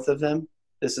have both of them.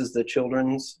 This is the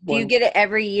children's one. Do you get it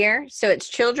every year? So it's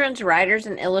Children's Writers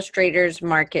and Illustrators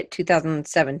Market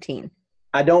 2017.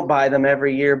 I don't buy them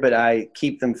every year, but I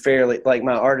keep them fairly. Like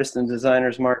my artist and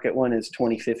designers market one is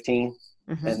 2015.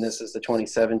 And this is the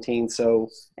 2017. So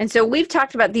we've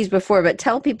talked about these before, but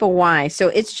tell people why. So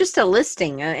it's just a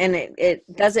listing, and it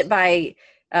does it by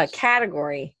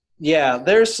category. Yeah,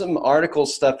 there's some article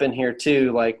stuff in here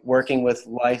too, like working with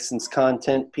licensed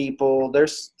content people.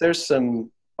 There's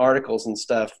some articles and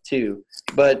stuff too,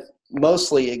 but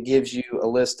mostly it gives you a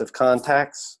list of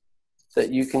contacts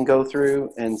that you can go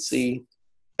through and see.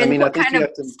 And what kind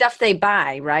of stuff they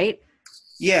buy, right?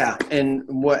 Yeah, and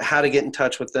how to get in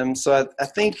touch with them. So I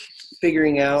think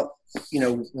figuring out,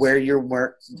 where your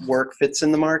work fits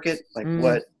in the market, like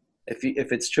what if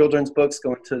it's children's books,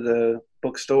 going to the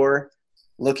bookstore,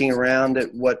 looking around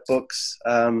at what books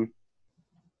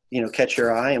catch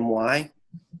your eye and why,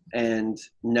 and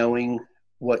knowing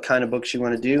what kind of books you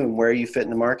want to do and where you fit in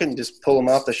the market, and just pull them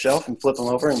off the shelf and flip them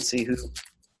over and see who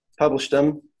published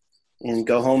them. And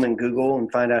go home and Google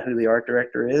and find out who the art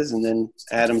director is, and then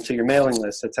add them to your mailing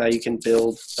list. That's how you can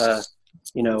build, a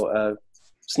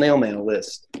snail mail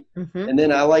list. And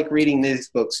then I like reading these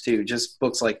books too, just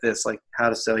books like this, like How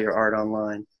to Sell Your Art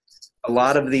Online. A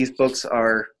lot of these books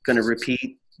are going to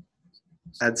repeat,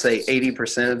 I'd say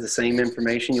 80% of the same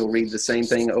information. You'll read the same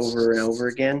thing over and over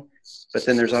again, but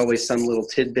then there's always some little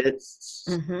tidbit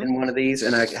in one of these.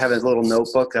 And I have a little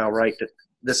notebook I'll write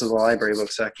this is a library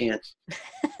book, so I can't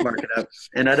mark it up.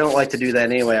 And I don't like to do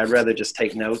that anyway. I'd rather just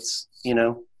take notes, and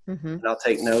I'll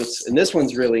take notes. And this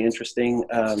one's really interesting.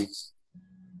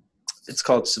 It's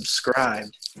called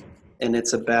Subscribed, and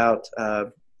it's about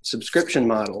subscription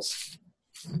models.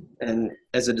 And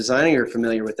as a designer, you're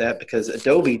familiar with that because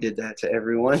Adobe did that to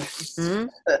everyone.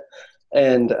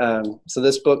 And so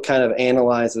this book kind of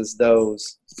analyzes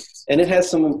those. And it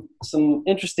has some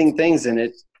interesting things in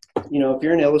it. If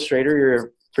you're an illustrator, you're a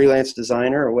freelance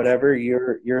designer or whatever,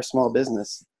 you're a small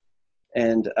business.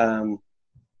 And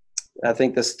I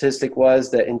think the statistic was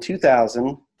that in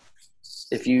 2000,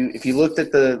 if you looked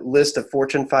at the list of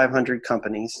Fortune 500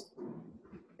 companies,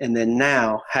 and then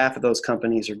now half of those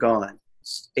companies are gone.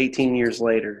 18 years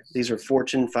later, these are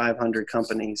Fortune 500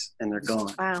 companies, and they're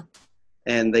gone. Wow.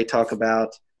 And they talk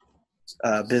about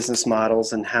business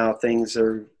models and how things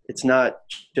are. it's not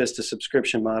just a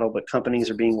subscription model, but companies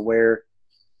are being aware.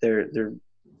 They're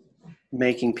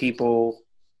making people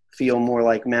feel more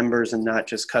like members and not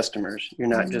just customers. You're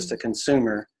not just a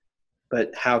consumer,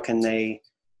 but how can they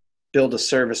build a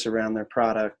service around their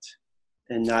product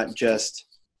and not just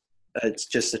it's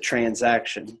just a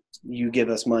transaction. You give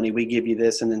us money, we give you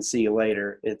this, and then see you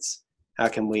later. It's how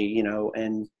can we, you know,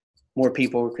 and more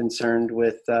people are concerned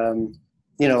with,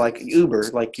 you know, like Uber,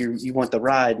 like you want the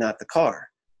ride, not the car.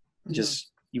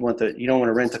 Just you don't want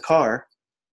to rent a car,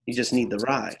 you just need the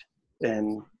ride,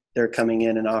 and they're coming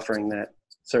in and offering that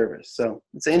service. So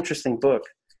it's an interesting book,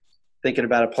 thinking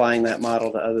about applying that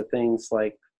model to other things.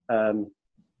 Like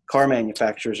car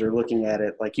manufacturers are looking at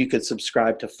it like you could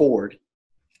subscribe to Ford,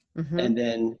 and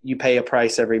then you pay a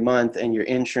price every month, and your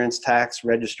insurance, tax,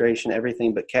 registration,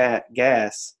 everything but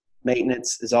gas,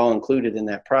 maintenance is all included in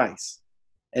that price.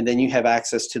 And then you have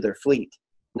access to their fleet,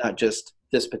 not just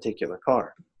this particular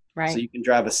car. Right. So you can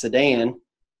drive a sedan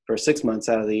for 6 months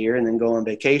out of the year and then go on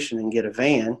vacation and get a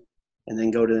van and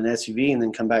then go to an SUV and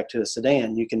then come back to a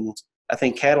sedan. You can, I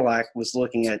think Cadillac was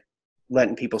looking at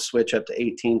letting people switch up to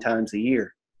 18 times a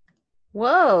year.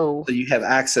 Whoa. So you have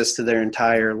access to their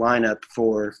entire lineup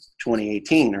for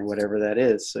 2018 or whatever that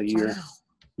is. So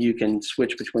you can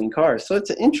switch between cars. So it's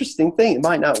an interesting thing. It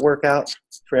might not work out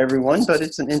for everyone, but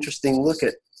it's an interesting look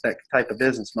at that type of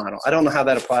business model. I don't know how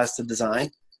that applies to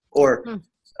design or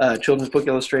children's book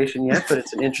illustration yet, but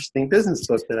it's an interesting business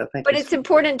book that I think. But it's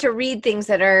important to read things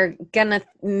that are going to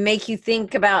make you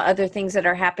think about other things that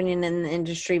are happening in the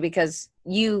industry, because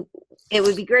it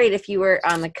would be great if you were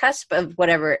on the cusp of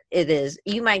whatever it is.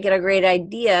 You might get a great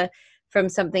idea from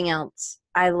something else.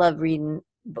 I love reading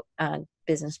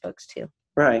business books too.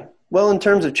 Right. Well, in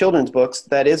terms of children's books,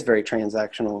 that is very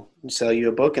transactional. You sell you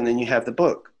a book and then you have the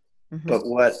book. But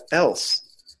what else?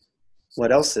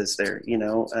 What else is there, you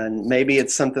know? And maybe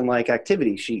it's something like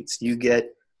activity sheets. You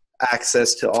get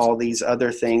access to all these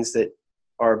other things that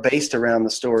are based around the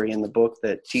story in the book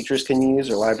that teachers can use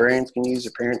or librarians can use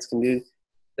or parents can do,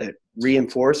 that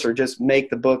reinforce or just make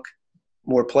the book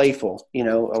more playful, you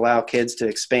know, allow kids to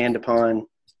expand upon,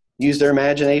 use their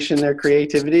imagination, their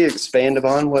creativity, expand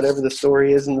upon whatever the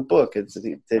story is in the book. It's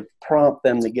to prompt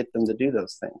them to get them to do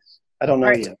those things. I don't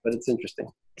know yet, but it's interesting.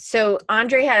 So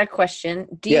Andre had a question.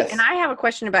 Yes. And I have a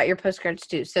question about your postcards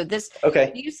too. So do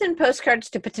you send postcards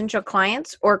to potential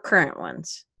clients or current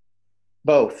ones?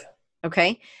 Both.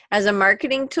 Okay. As a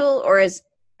marketing tool or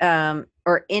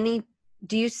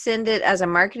do you send it as a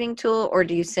marketing tool or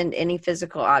do you send any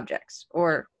physical objects?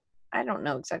 Or I don't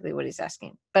know exactly what he's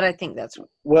asking, but I think that's.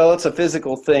 Well, it's a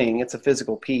physical thing. It's a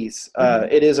physical piece.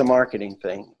 It is a marketing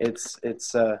thing. It's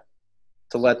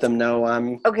to let them know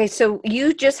I'm. Okay, so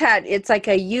you just it's like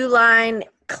a Uline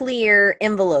clear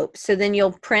envelope. So then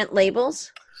you'll print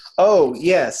labels? Oh,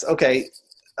 yes. Okay.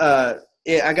 I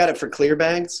got it for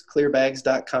Clearbags,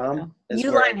 clearbags.com.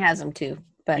 Uline has them too.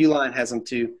 But Uline has them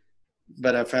too.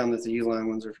 But I found that the Uline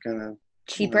ones are kind of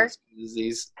cheaper.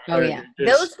 These. Oh, yeah.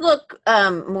 Those look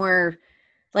more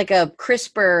like a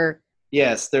crisper.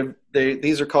 Yes,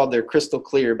 these are called their crystal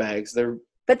clear bags.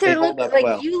 But they look like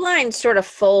Uline sort of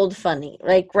fold funny,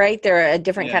 like, right? They're a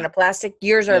different kind of plastic.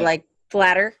 Yours are like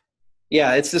flatter.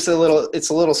 Yeah, it's just a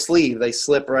little sleeve. They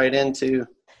slip right into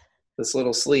this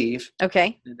little sleeve.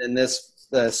 Okay. And then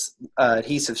this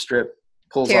adhesive strip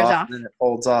pulls off, and then it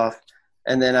folds off.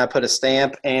 And then I put a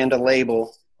stamp and a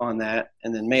label on that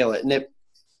and then mail it. And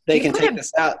they can take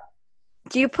this out.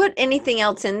 Do you put anything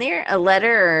else in there? A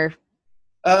letter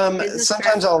or?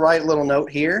 Sometimes I'll write a little note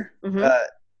here.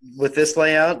 With this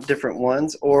layout, different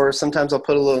ones, or sometimes I'll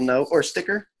put a little note or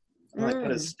sticker. I might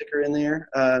put a sticker in there.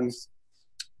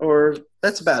 Or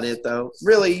that's about it, though.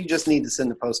 Really, you just need to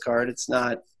send a postcard. It's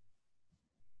not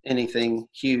anything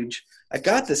huge. I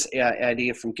got this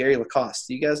idea from Gary Lacoste.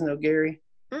 Do you guys know Gary?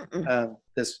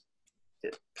 This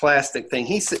plastic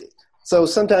thing. So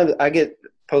sometimes I get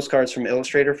postcards from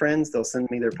illustrator friends. They'll send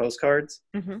me their postcards,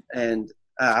 and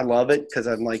I love it because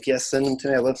I'm like, yes, send them to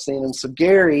me. I love seeing them. So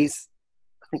Gary's.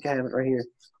 I think I have it right here.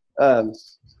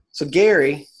 So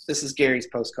Gary, this is Gary's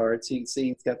postcard. So you can see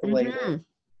he's got the label.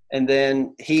 And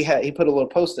then he put a little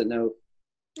Post-it note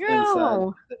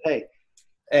inside. Hey,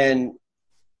 and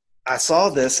I saw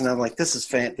this and I'm like, this is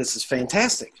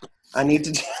fantastic. I need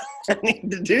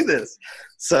to do this.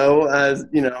 So I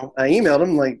emailed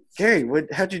him like, Gary,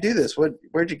 how'd you do this?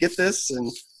 Where'd you get this?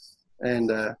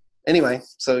 And anyway,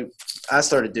 so I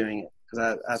started doing it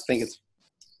because I think it's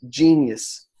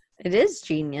genius. It is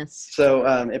genius. So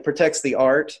it protects the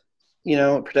art,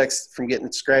 it protects from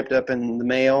getting scraped up in the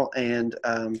mail, and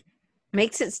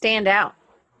makes it stand out.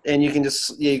 And you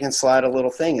can slide a little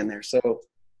thing in there. So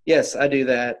Yes, I do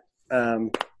that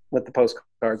with the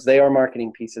postcards. They are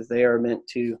marketing pieces. They are meant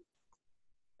to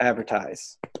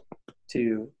advertise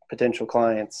to potential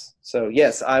clients. So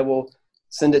yes, I will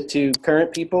send it to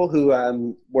current people who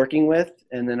I'm working with,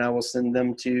 and then I will send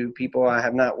them to people I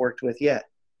have not worked with yet.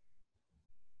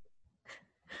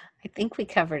 I think we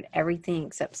covered everything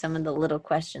except some of the little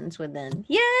questions within.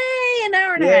 Yay, an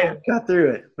hour and a Yeah, half. we got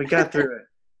through it. We got through it.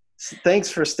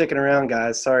 Thanks for sticking around,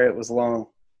 guys. Sorry it was long.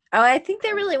 Oh, I think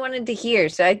they really wanted to hear.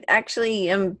 So I actually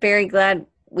am very glad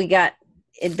we got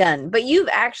it done. But you've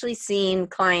actually seen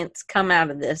clients come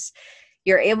out of this.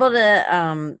 You're able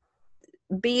to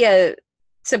be a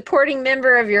supporting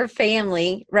member of your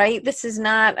family, right? This is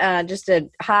not just a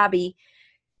hobby.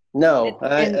 No,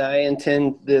 And I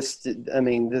intend this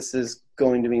this is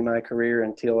going to be my career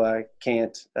until I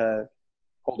can't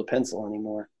hold a pencil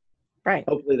anymore. right.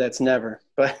 Hopefully that's never.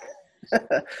 But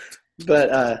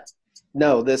but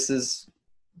no, this is,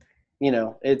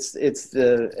 it's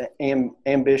the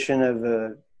ambition of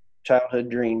a childhood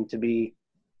dream to do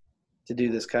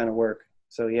this kind of work.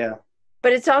 So yeah.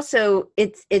 But it's also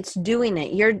it's doing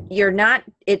it. You're not,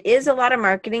 it is a lot of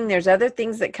marketing. There's other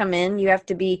things that come in. You have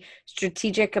to be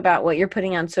strategic about what you're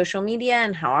putting on social media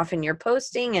and how often you're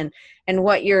posting and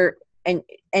what you're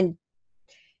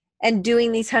and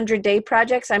doing these 100-day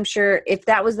projects. I'm sure if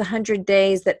that was the 100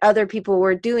 days that other people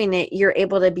were doing it, you're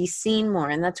able to be seen more.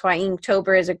 And that's why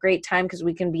Inktober is a great time, because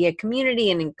we can be a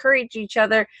community and encourage each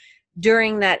other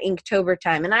during that Inktober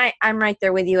time. And I'm right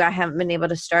there with you. I haven't been able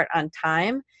to start on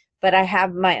time, but I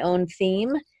have my own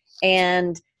theme,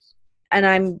 and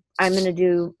I'm going to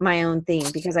do my own theme,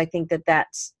 because I think that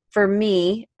that's for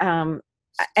me.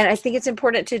 And I think it's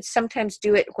important to sometimes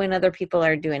do it when other people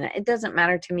are doing it. It doesn't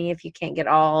matter to me if you can't get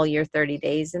all your 30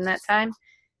 days in that time.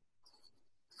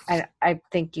 I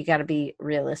think you got to be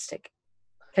realistic,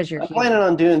 because you're I'm planning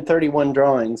on doing 31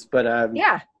 drawings, but I'm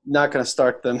not going to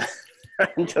start them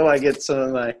until I get some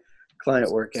of my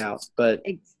client work out. But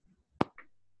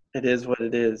it is what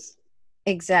it is.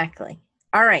 Exactly.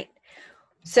 All right.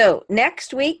 So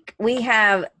next week we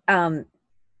have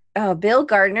Bill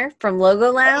Gardner from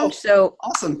Logo Lounge. So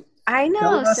awesome. I know.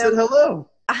 Tell him I said hello.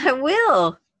 I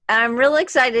will. I'm real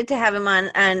excited to have him on,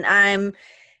 and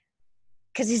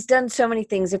because he's done so many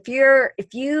things. If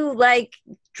you like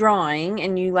drawing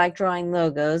and you like drawing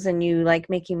logos and you like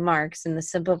making marks and the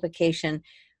simplification,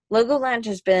 Logo Lounge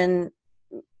has been,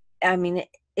 I mean,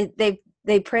 they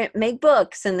make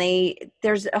books, and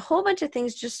there's a whole bunch of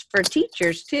things just for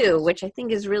teachers too, which I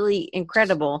think is really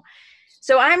incredible.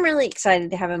 So I'm really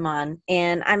excited to have him on,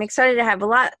 and I'm excited to have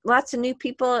lots of new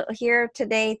people here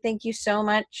today. Thank you so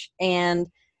much. And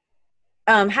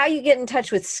how you get in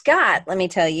touch with Scott, let me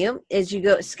tell you, is you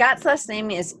go, Scott's last name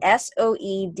is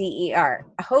Soeder.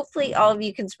 Hopefully all of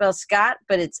you can spell Scott,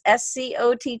 but it's Scott.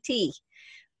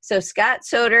 So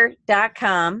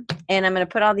scottsoeder.com, and I'm going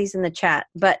to put all these in the chat,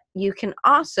 but you can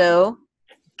also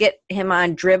get him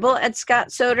on Dribbble at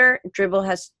Scott Soeder. Dribbble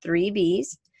has 3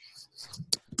 B's.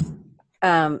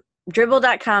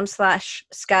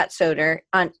 Dribbble.com/Scott Soeder.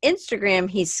 On Instagram,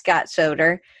 he's Scott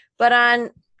Soeder, but on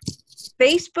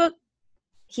Facebook,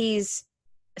 he's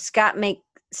Scott Makes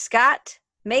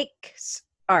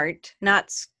Art,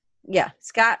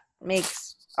 Scott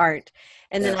Makes Art.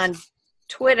 And then on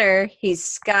Twitter, he's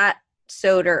Scott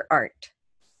Soeder Art.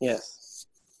 Yes.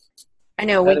 I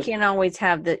know we can't always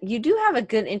have you do have a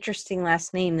good, interesting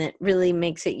last name that really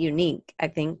makes it unique, I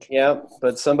think. Yeah,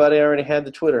 but somebody already had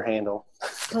the Twitter handle.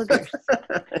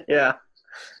 Yeah.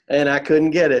 And I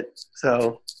couldn't get it.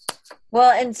 So.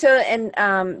 Well, and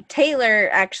Taylor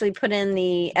actually put in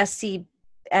the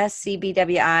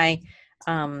SCBWI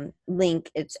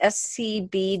link. It's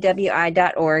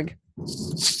scbwi.org.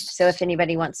 So if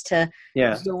anybody wants to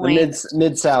join,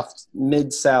 the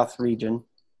mid-south region.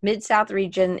 Mid-South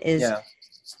region is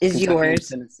yours.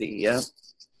 Tennessee, yeah.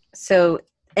 So,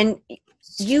 and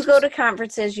you go to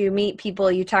conferences, you meet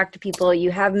people, you talk to people,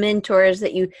 you have mentors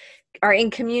that you are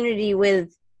in community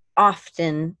with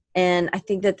often. And I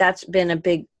think that that's been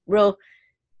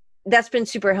that's been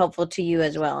super helpful to you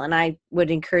as well. And I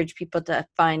would encourage people to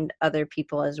find other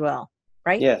people as well,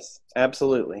 right? Yes,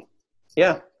 absolutely.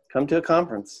 Yeah, come to a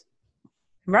conference.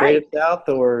 Right. Creative South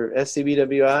or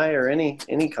SCBWI or any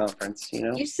conference,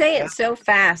 You say it so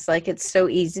fast, like it's so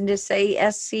easy to say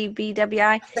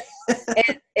SCBWI.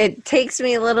 It takes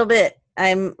me a little bit.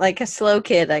 I'm like a slow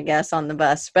kid, I guess, on the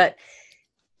bus. But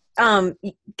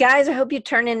guys, I hope you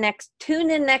tune in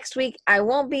next week. I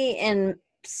won't be in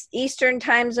Eastern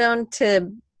time zone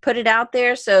to put it out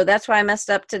there, so that's why I messed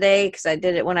up today, because I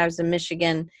did it when I was in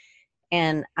Michigan.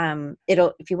 And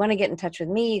if you want to get in touch with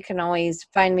me, you can always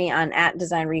find me on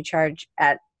 @DesignRecharge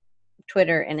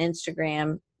Twitter and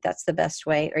Instagram. That's the best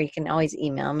way. Or you can always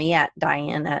email me at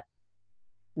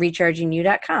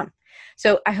diane@rechargingyou.com.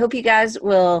 So I hope you guys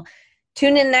will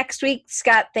tune in next week.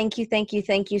 Scott, thank you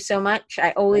so much.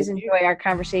 I always enjoy our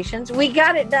conversations. We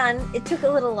got it done. It took a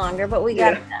little longer, but we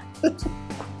got it done.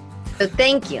 So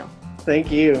thank you.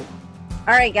 Thank you.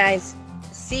 All right, guys.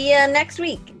 See you next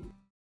week.